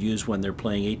that they would use when they're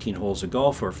playing 18 holes of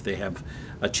golf, or if they have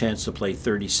a chance to play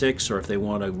 36, or if they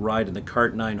want to ride in the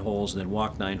cart 9 holes and then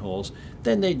walk 9 holes,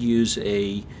 then they'd use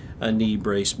a knee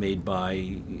brace made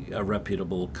by a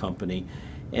reputable company.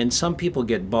 And some people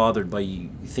get bothered by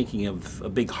thinking of a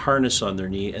big harness on their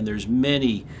knee, and there's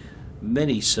many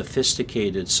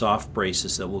sophisticated soft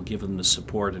braces that will give them the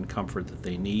support and comfort that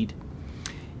they need.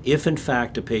 If in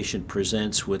fact a patient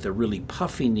presents with a really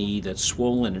puffy knee that's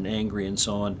swollen and angry and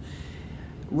so on,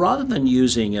 rather than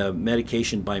using a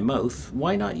medication by mouth,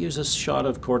 why not use a shot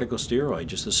of corticosteroid,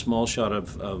 just a small shot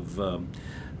of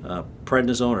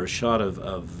prednisone or a shot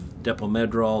of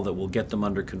Depomedrol that will get them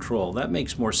under control? That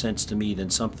makes more sense to me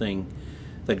than something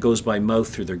that goes by mouth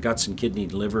through their guts and kidney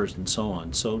and livers and so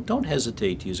on. So don't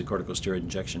hesitate to use a corticosteroid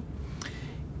injection.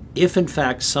 If in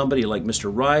fact somebody like Mr.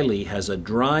 Riley has a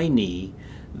dry knee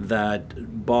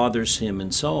that bothers him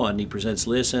and so on, he presents,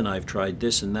 listen, I've tried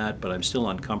this and that, but I'm still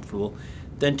uncomfortable,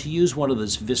 then to use one of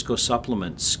those viscose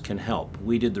supplements can help.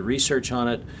 We did the research on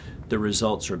it. The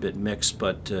results are a bit mixed,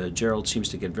 but Gerald seems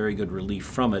to get very good relief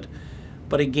from it.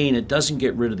 But again, it doesn't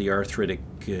get rid of the arthritic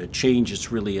change.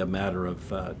 It's really a matter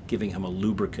of giving him a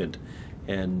lubricant,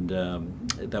 and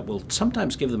that will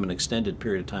sometimes give them an extended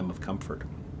period of time of comfort.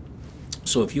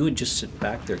 So if you would just sit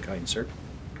back there, kind sir.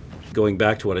 Going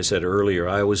back to what I said earlier,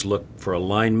 I always look for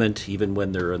alignment, even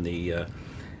when they're in the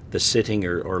sitting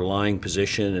or lying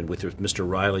position. And with Mr.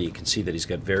 Riley, you can see that he's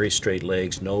got very straight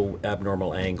legs, no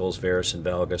abnormal angles, varus and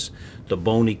valgus. The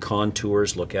bony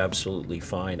contours look absolutely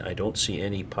fine. I don't see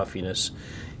any puffiness.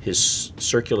 His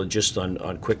circulation, just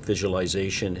on quick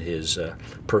visualization, his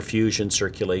perfusion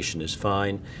circulation is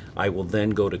fine. I will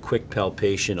then go to quick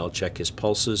palpation. I'll check his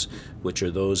pulses, which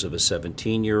are those of a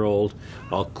 17-year-old.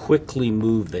 I'll quickly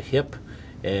move the hip.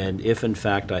 And if in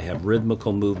fact I have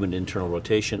rhythmical movement, internal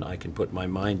rotation, I can put my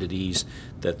mind at ease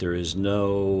that there's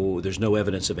no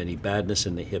evidence of any badness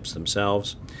in the hips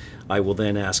themselves. I will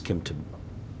then ask him to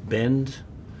bend,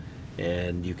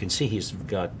 and you can see he's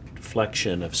got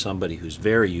flexion of somebody who's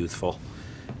very youthful.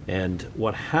 And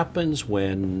what happens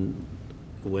when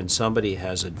somebody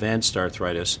has advanced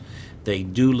arthritis, they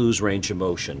do lose range of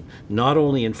motion, not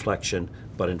only in flexion,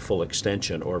 but in full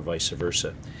extension or vice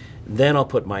versa. Then I'll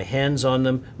put my hands on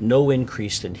them, no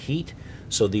increase in heat.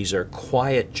 So these are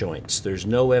quiet joints. There's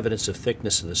no evidence of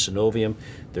thickness of the synovium,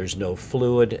 there's no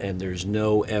fluid, and there's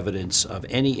no evidence of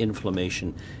any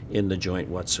inflammation in the joint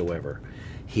whatsoever.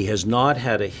 He has not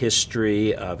had a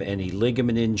history of any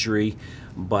ligament injury,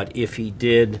 but if he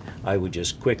did, I would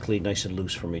just quickly, nice and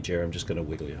loose for me, Jerry, I'm just going to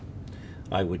wiggle you.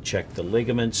 I would check the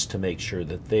ligaments to make sure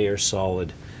that they are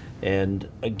solid. And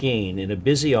again, in a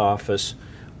busy office,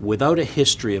 without a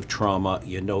history of trauma,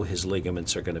 you know his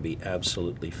ligaments are going to be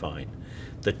absolutely fine.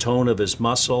 The tone of his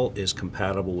muscle is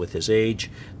compatible with his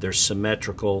age. They're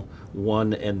symmetrical.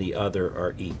 One and the other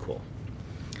are equal.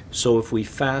 So if we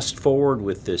fast forward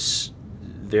with this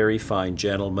very fine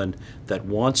gentleman that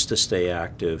wants to stay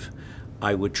active,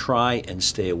 I would try and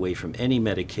stay away from any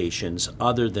medications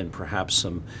other than perhaps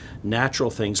some natural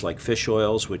things like fish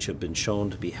oils, which have been shown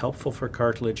to be helpful for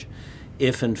cartilage.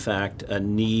 If in fact a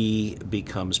knee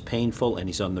becomes painful and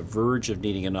he's on the verge of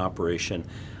needing an operation,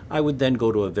 I would then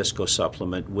go to a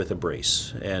viscosupplement with a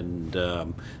brace, and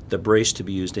the brace to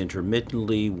be used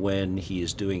intermittently when he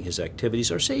is doing his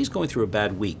activities, or say he's going through a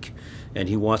bad week and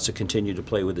he wants to continue to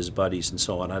play with his buddies and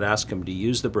so on. I'd ask him to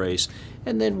use the brace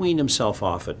and then wean himself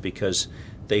off it, because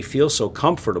they feel so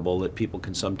comfortable that people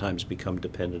can sometimes become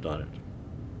dependent on it.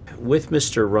 With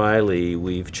Mr. Riley,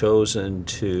 we've chosen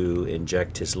to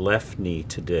inject his left knee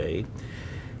today.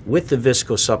 With the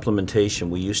viscosupplementation,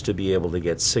 we used to be able to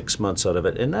get 6 months out of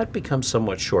it, and that becomes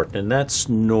somewhat short, and that's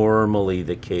normally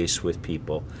the case with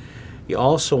people. You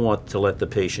also want to let the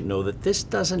patient know that this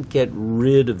doesn't get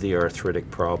rid of the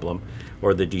arthritic problem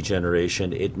or the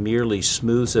degeneration. It merely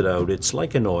smooths it out. It's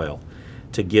like an oil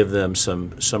to give them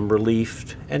some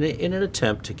relief, and in an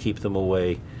attempt to keep them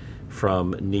away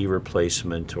from knee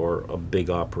replacement or a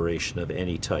big operation of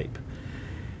any type.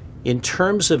 In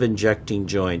terms of injecting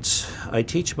joints, I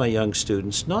teach my young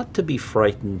students not to be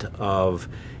frightened of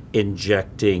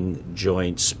injecting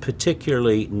joints,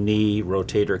 particularly knee,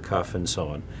 rotator cuff, and so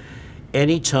on.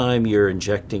 Anytime you're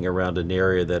injecting around an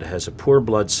area that has a poor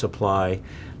blood supply,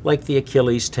 like the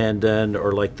Achilles tendon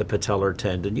or like the patellar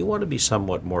tendon, you want to be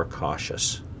somewhat more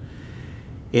cautious.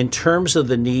 In terms of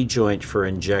the knee joint for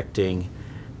injecting,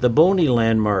 the bony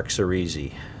landmarks are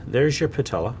easy. There's your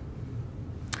patella.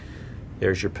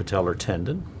 There's your patellar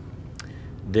tendon.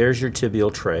 There's your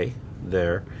tibial tray.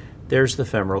 There's the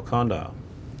femoral condyle.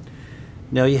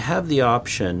 Now you have the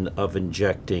option of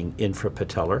injecting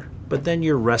infrapatellar, but then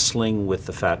you're wrestling with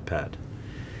the fat pad.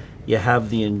 You have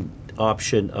the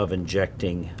option of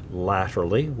injecting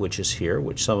laterally, which is here,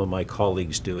 which some of my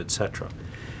colleagues do, etc.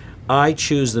 I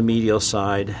choose the medial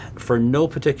side for no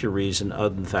particular reason other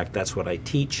than the fact that's what I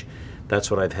teach, that's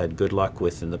what I've had good luck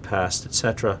with in the past,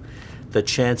 etc. The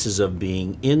chances of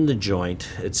being in the joint,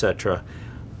 etc.,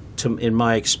 in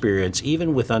my experience,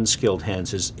 even with unskilled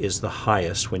hands, is the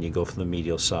highest when you go from the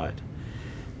medial side.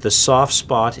 The soft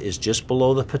spot is just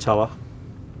below the patella,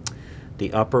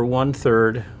 the upper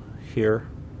 1/3 here,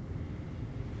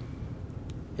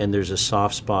 and there's a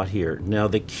soft spot here. Now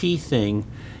the key thing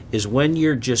is when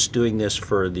you're just doing this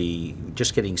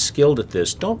just getting skilled at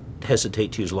this, don't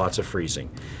hesitate to use lots of freezing.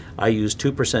 I use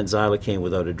 2% xylocaine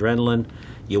without adrenaline.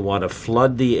 You want to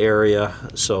flood the area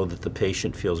so that the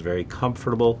patient feels very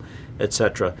comfortable,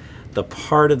 etc. The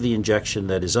part of the injection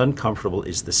that is uncomfortable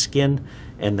is the skin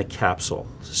and the capsule.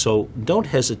 So don't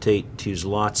hesitate to use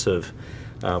lots of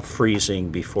freezing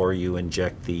before you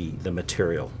inject the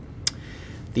material.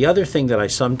 The other thing that I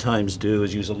sometimes do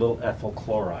is use a little ethyl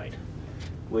chloride,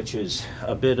 which is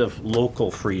a bit of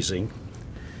local freezing.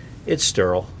 it's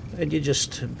sterile. And you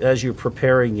just, as you're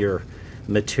preparing your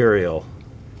material,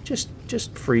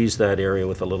 just freeze that area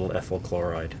with a little ethyl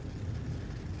chloride.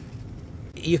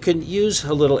 You can use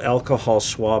a little alcohol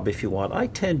swab if you want. I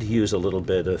tend to use a little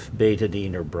bit of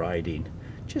betadine or bridine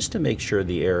just to make sure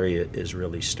the area is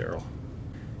really sterile.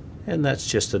 And that's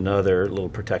just another little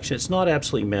protection. It's not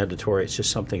absolutely mandatory, it's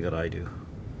just something that I do.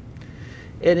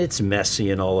 And it's messy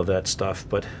and all of that stuff,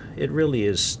 but it really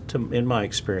is, in my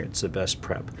experience, the best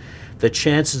prep. The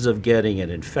chances of getting an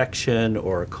infection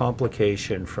or a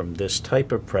complication from this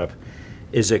type of prep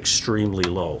is extremely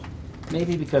low.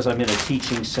 Maybe because I'm in a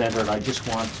teaching center and I just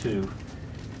want to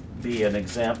be an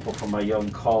example for my young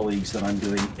colleagues that I'm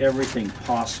doing everything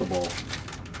possible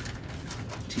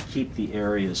to keep the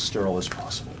area as sterile as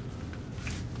possible.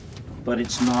 But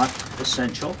it's not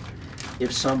essential.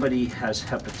 If somebody has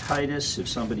hepatitis, if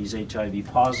somebody's HIV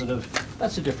positive,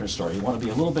 that's a different story. You want to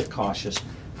be a little bit cautious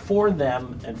for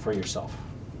them and for yourself.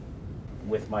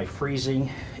 With my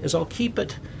freezing is I'll keep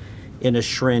it in a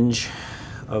syringe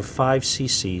of 5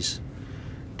 cc's,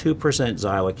 2%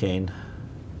 xylocaine,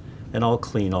 and I'll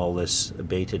clean all this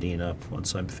betadine up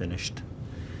once I'm finished.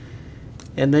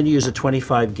 And then you use a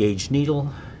 25 gauge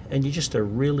needle, and you just are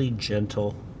really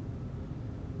gentle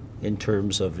in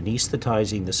terms of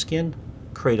anesthetizing the skin.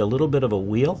 Create a little bit of a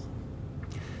wheal,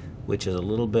 which is a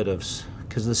little bit of,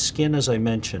 because the skin, as I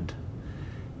mentioned,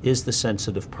 is the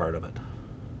sensitive part of it.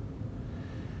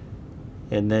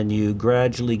 And then you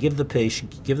gradually give the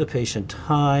patient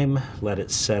time, let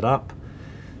it set up.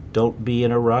 Don't be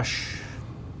in a rush.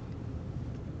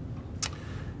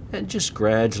 And just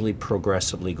gradually,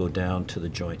 progressively go down to the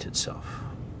joint itself.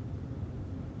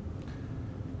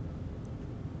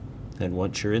 And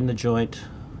once you're in the joint,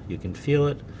 you can feel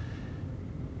it.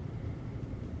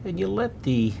 And you let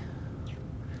the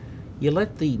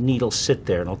needle sit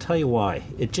there, and I'll tell you why.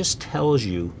 It just tells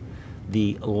you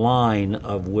the line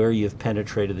of where you've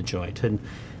penetrated the joint. And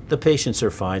the patients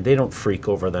are fine. They don't freak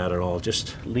over that at all.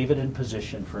 Just leave it in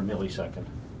position for a millisecond.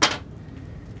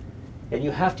 And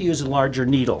you have to use a larger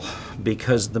needle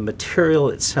because the material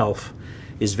itself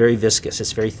is very viscous.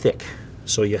 It's very thick.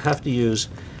 So you have to use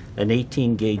an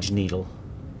 18 gauge needle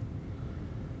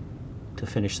to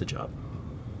finish the job.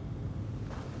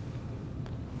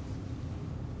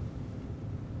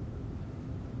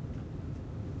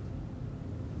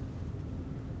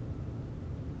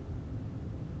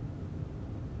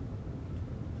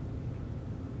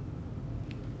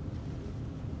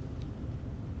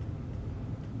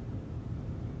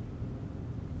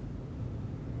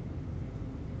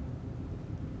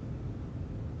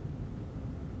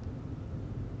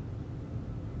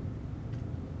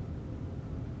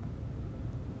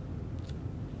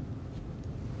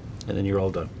 And then you're all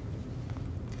done.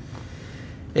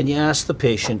 And you ask the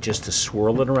patient just to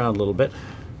swirl it around a little bit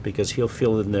because he'll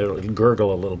feel it in there, it'll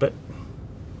gurgle a little bit.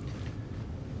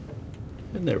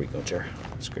 And there we go, Jer.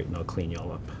 That's great, and I'll clean you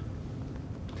all up.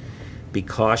 Be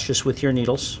cautious with your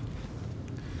needles.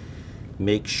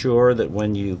 Make sure that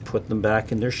when you put them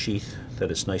back in their sheath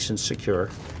that it's nice and secure.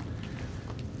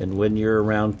 And when you're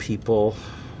around people,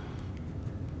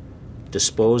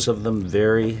 dispose of them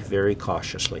very, very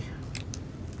cautiously.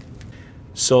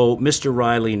 So Mr.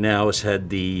 Riley now has had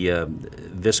the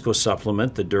visco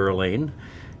supplement, the Durolane,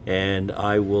 and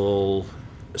I will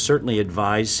certainly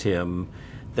advise him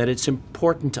that it's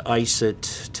important to ice it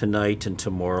tonight and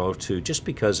tomorrow too, just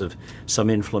because of some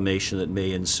inflammation that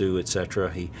may ensue,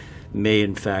 etc. He may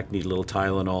in fact need a little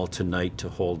Tylenol tonight to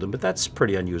hold him, but that's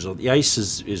pretty unusual. The ice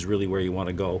is really where you want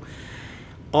to go.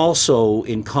 Also,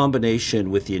 in combination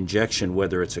with the injection,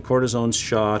 whether it's a cortisone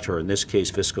shot or in this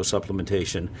case visco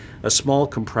supplementation, a small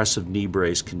compressive knee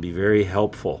brace can be very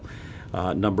helpful.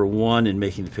 Number one, in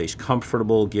making the patient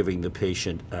comfortable, giving the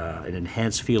patient an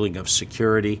enhanced feeling of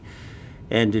security,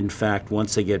 and in fact,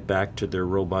 once they get back to their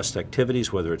robust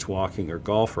activities, whether it's walking or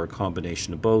golf or a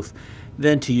combination of both,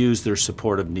 then to use their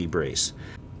supportive knee brace.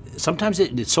 Sometimes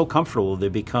it's so comfortable they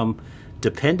become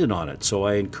dependent on it, so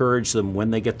I encourage them when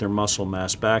they get their muscle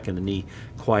mass back and the knee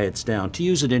quiets down to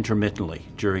use it intermittently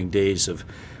during days of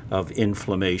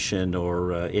inflammation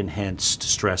or enhanced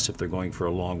stress if they're going for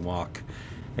a long walk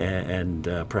and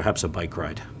perhaps a bike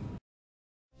ride.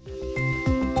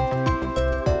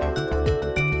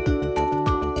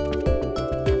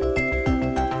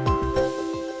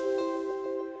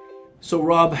 So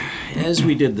Rob, as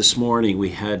we did this morning,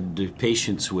 we had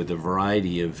patients with a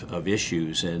variety of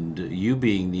issues, and you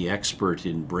being the expert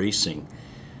in bracing,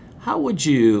 how would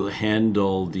you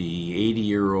handle the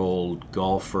 80-year-old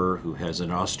golfer who has an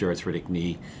osteoarthritic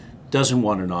knee, doesn't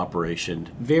want an operation,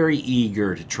 very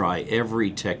eager to try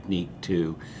every technique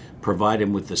to provide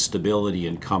him with the stability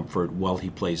and comfort while he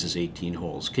plays his 18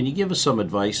 holes. Can you give us some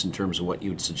advice in terms of what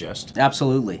you would suggest?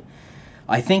 Absolutely.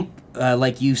 I think,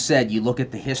 like you said, you look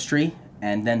at the history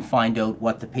and then find out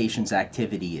what the patient's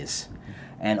activity is.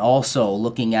 And also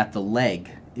looking at the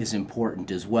leg is important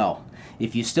as well.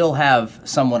 If you still have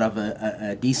somewhat of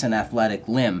a decent athletic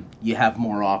limb, you have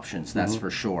more options, that's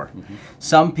for sure.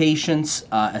 Some patients,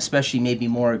 especially maybe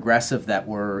more aggressive, that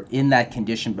were in that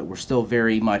condition but were still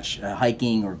very much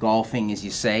hiking or golfing, as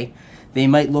you say, they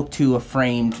might look to a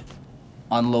framed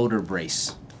unloader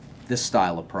brace, this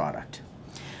style of product.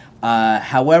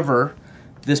 However,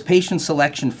 this patient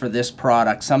selection for this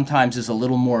product sometimes is a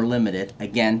little more limited,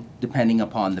 again, depending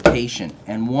upon the patient.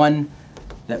 And one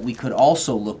that we could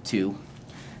also look to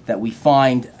that we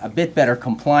find a bit better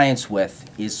compliance with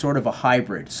is sort of a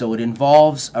hybrid. So it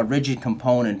involves a rigid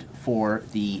component for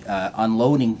the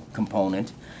unloading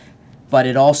component, but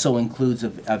it also includes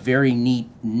a very neat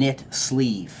knit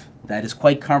sleeve that is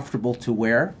quite comfortable to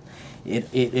wear.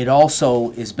 It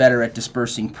also is better at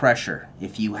dispersing pressure.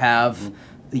 If you have,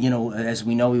 you know, as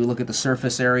we know, we look at the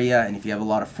surface area, and if you have a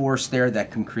lot of force there,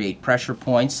 that can create pressure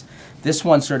points. This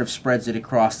one sort of spreads it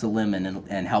across the limb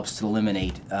and helps to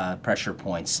eliminate pressure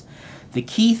points. The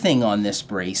key thing on this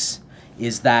brace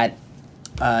is that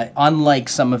unlike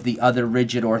some of the other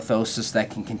rigid orthosis that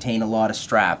can contain a lot of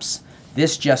straps,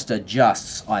 this just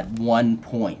adjusts at one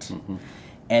point.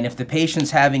 And if the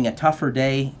patient's having a tougher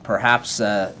day, perhaps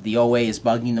the OA is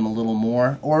bugging them a little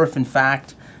more, or if in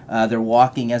fact they're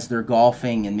walking as they're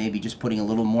golfing and maybe just putting a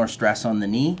little more stress on the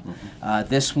knee,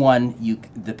 this one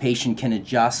the patient can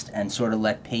adjust and sort of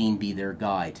let pain be their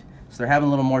guide. So they're having a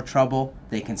little more trouble,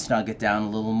 they can snug it down a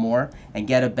little more and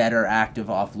get a better active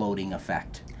offloading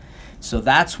effect. So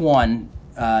that's one,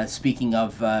 speaking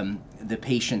of the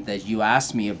patient that you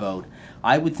asked me about,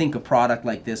 I would think a product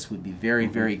like this would be very,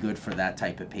 very good for that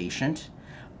type of patient.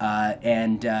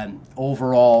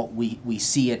 Overall, we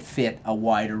see it fit a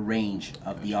wider range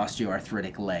of the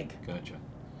osteoarthritic leg. Gotcha.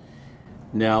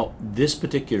 Now, this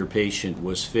particular patient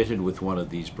was fitted with one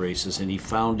of these braces, and he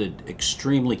found it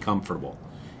extremely comfortable.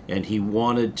 And he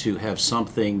wanted to have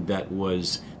something that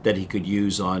he could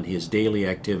use on his daily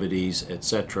activities,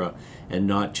 etc., and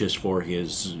not just for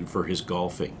his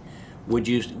golfing. Would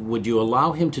you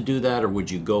allow him to do that, or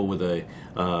would you go with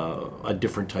a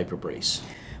different type of brace?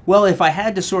 Well, if I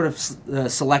had to sort of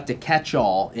select a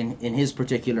catch-all in his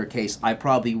particular case, I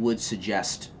probably would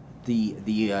suggest the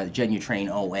Genutrain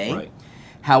OA. Right.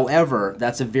 However,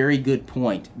 that's a very good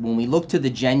point. When we look to the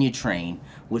Genutrain,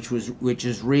 which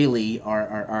is really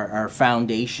our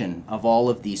foundation of all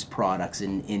of these products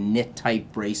in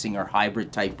knit-type bracing or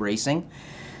hybrid-type bracing,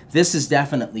 this is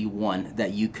definitely one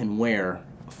that you can wear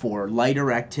for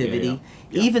lighter activity,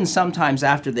 even sometimes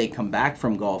after they come back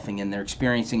from golfing and they're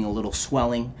experiencing a little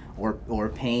swelling or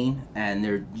pain and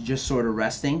they're just sort of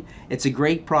resting. It's a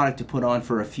great product to put on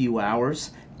for a few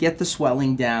hours, get the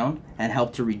swelling down, and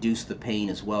help to reduce the pain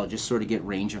as well, just sort of get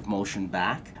range of motion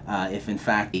back if in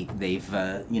fact they've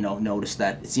noticed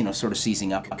that it's sort of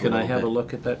seizing up. Can I have a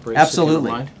look at that brace? Absolutely. If you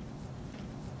don't mind?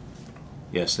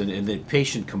 Yes, and the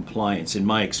patient compliance, in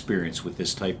my experience with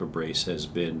this type of brace, has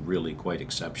been really quite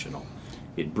exceptional.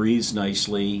 It breathes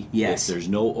nicely, yes. There's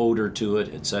no odor to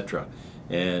it, etc.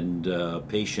 And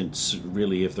patients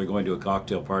really, if they're going to a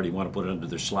cocktail party, want to put it under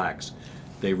their slacks,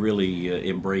 they really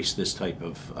embrace this type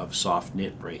of soft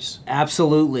knit brace.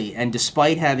 Absolutely, and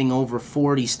despite having over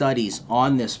 40 studies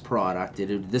on this product,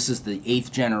 this is the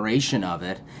 8th generation of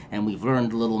it, and we've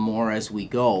learned a little more as we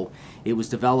go. It was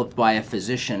developed by a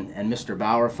physician and Mr.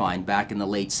 Bauerfeind back in the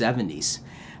late 70s.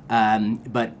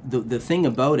 But the thing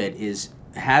about it is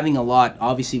having a lot,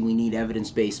 obviously we need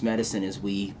evidence-based medicine as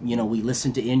we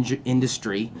listen to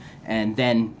industry and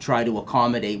then try to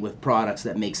accommodate with products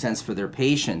that make sense for their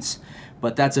patients.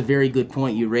 But that's a very good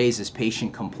point you raise, is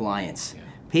patient compliance. Yeah.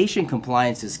 Patient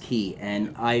compliance is key,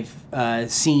 and I've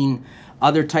seen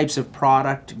other types of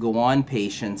product go on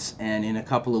patients, and in a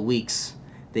couple of weeks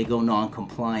they go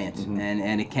non-compliant,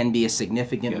 and it can be a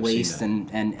significant waste,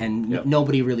 and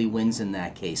nobody really wins in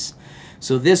that case.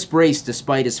 So this brace,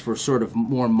 despite it's for sort of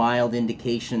more mild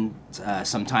indications,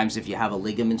 sometimes if you have a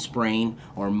ligament sprain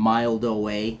or mild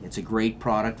OA, it's a great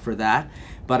product for that.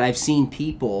 But I've seen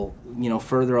people,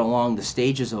 further along the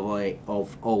stages of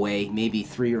OA, maybe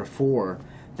 3 or 4,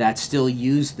 that still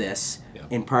use this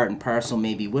in part and parcel,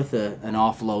 maybe with an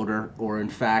offloader, or in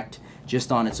fact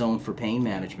just on its own for pain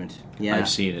management. Yeah, I've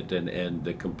seen it, and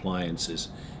the compliance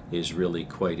is really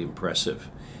quite impressive.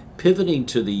 Pivoting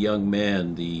to the young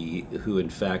man who in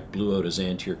fact blew out his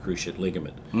anterior cruciate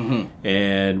ligament,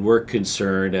 and we're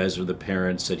concerned, as are the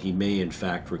parents, that he may in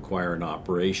fact require an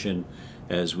operation,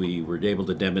 as we were able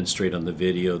to demonstrate on the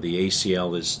video, the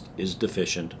ACL is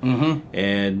deficient,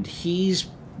 and he's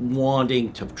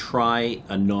wanting to try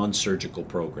a non-surgical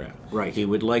program. Right. He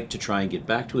would like to try and get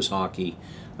back to his hockey,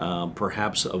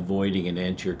 perhaps avoiding an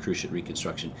anterior cruciate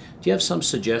reconstruction. Do you have some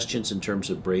suggestions in terms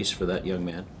of brace for that young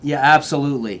man? Yeah,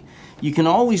 absolutely. You can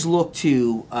always look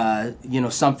to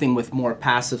something with more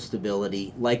passive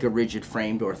stability, like a rigid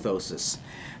framed orthosis.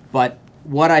 But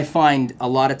what I find a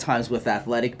lot of times with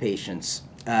athletic patients,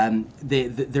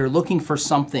 they're looking for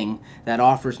something that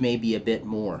offers maybe a bit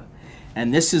more.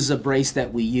 And this is a brace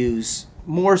that we use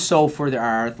more so for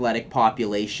our athletic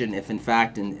population, if in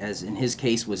fact, as in his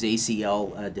case, was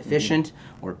ACL deficient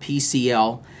or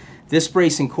PCL. This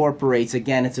brace incorporates,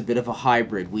 again, it's a bit of a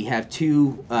hybrid. We have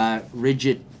two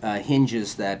rigid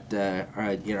hinges that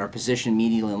are positioned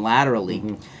medially and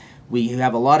laterally. We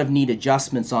have a lot of neat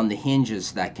adjustments on the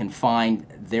hinges that can find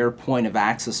their point of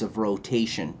axis of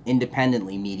rotation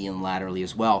independently, medially and laterally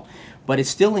as well. But it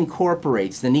still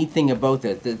incorporates, the neat thing about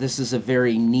that this is a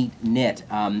very neat knit.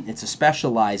 It's a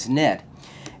specialized knit.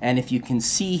 And if you can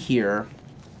see here,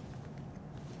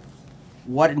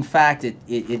 what in fact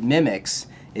it mimics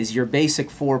is your basic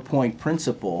 4-point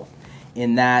principle,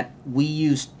 in that we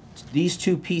use these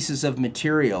two pieces of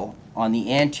material on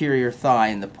the anterior thigh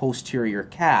and the posterior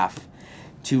calf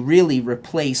to really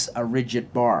replace a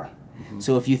rigid bar.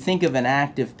 So if you think of an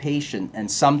active patient, and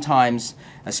sometimes,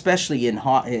 especially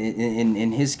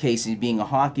in his case, he's being a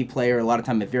hockey player, a lot of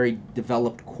time a very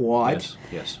developed quad.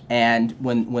 Yes. And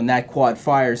when that quad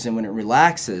fires and when it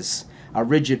relaxes, a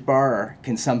rigid bar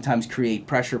can sometimes create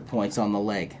pressure points on the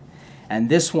leg. And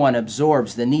this one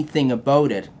absorbs. The neat thing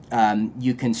about it,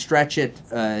 you can stretch it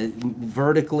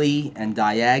vertically and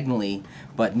diagonally,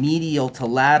 but medial to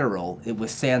lateral, it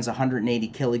withstands 180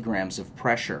 kilograms of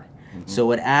pressure.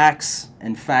 So it acts,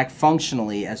 in fact,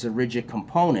 functionally as a rigid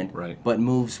component, but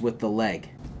moves with the leg.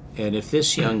 And if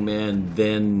this young man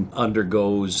then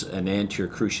undergoes an anterior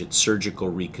cruciate surgical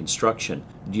reconstruction,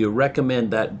 do you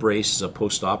recommend that brace as a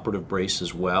post-operative brace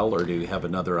as well, or do you have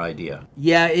another idea?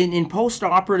 Yeah, in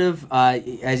post-operative,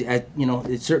 as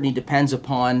it certainly depends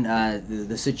upon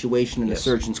the situation and the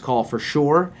surgeon's call for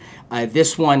sure.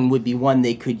 This one would be one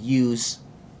they could use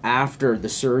after the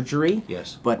surgery,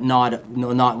 but not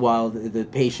while the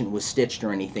patient was stitched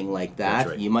or anything like that.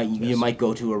 Right. You might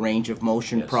go to a range of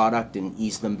motion product and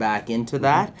ease them back into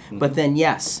that. But then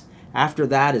yes, after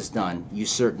that is done, you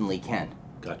certainly can.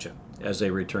 Gotcha. As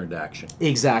they return to action.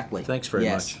 Exactly. Thanks very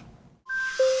much.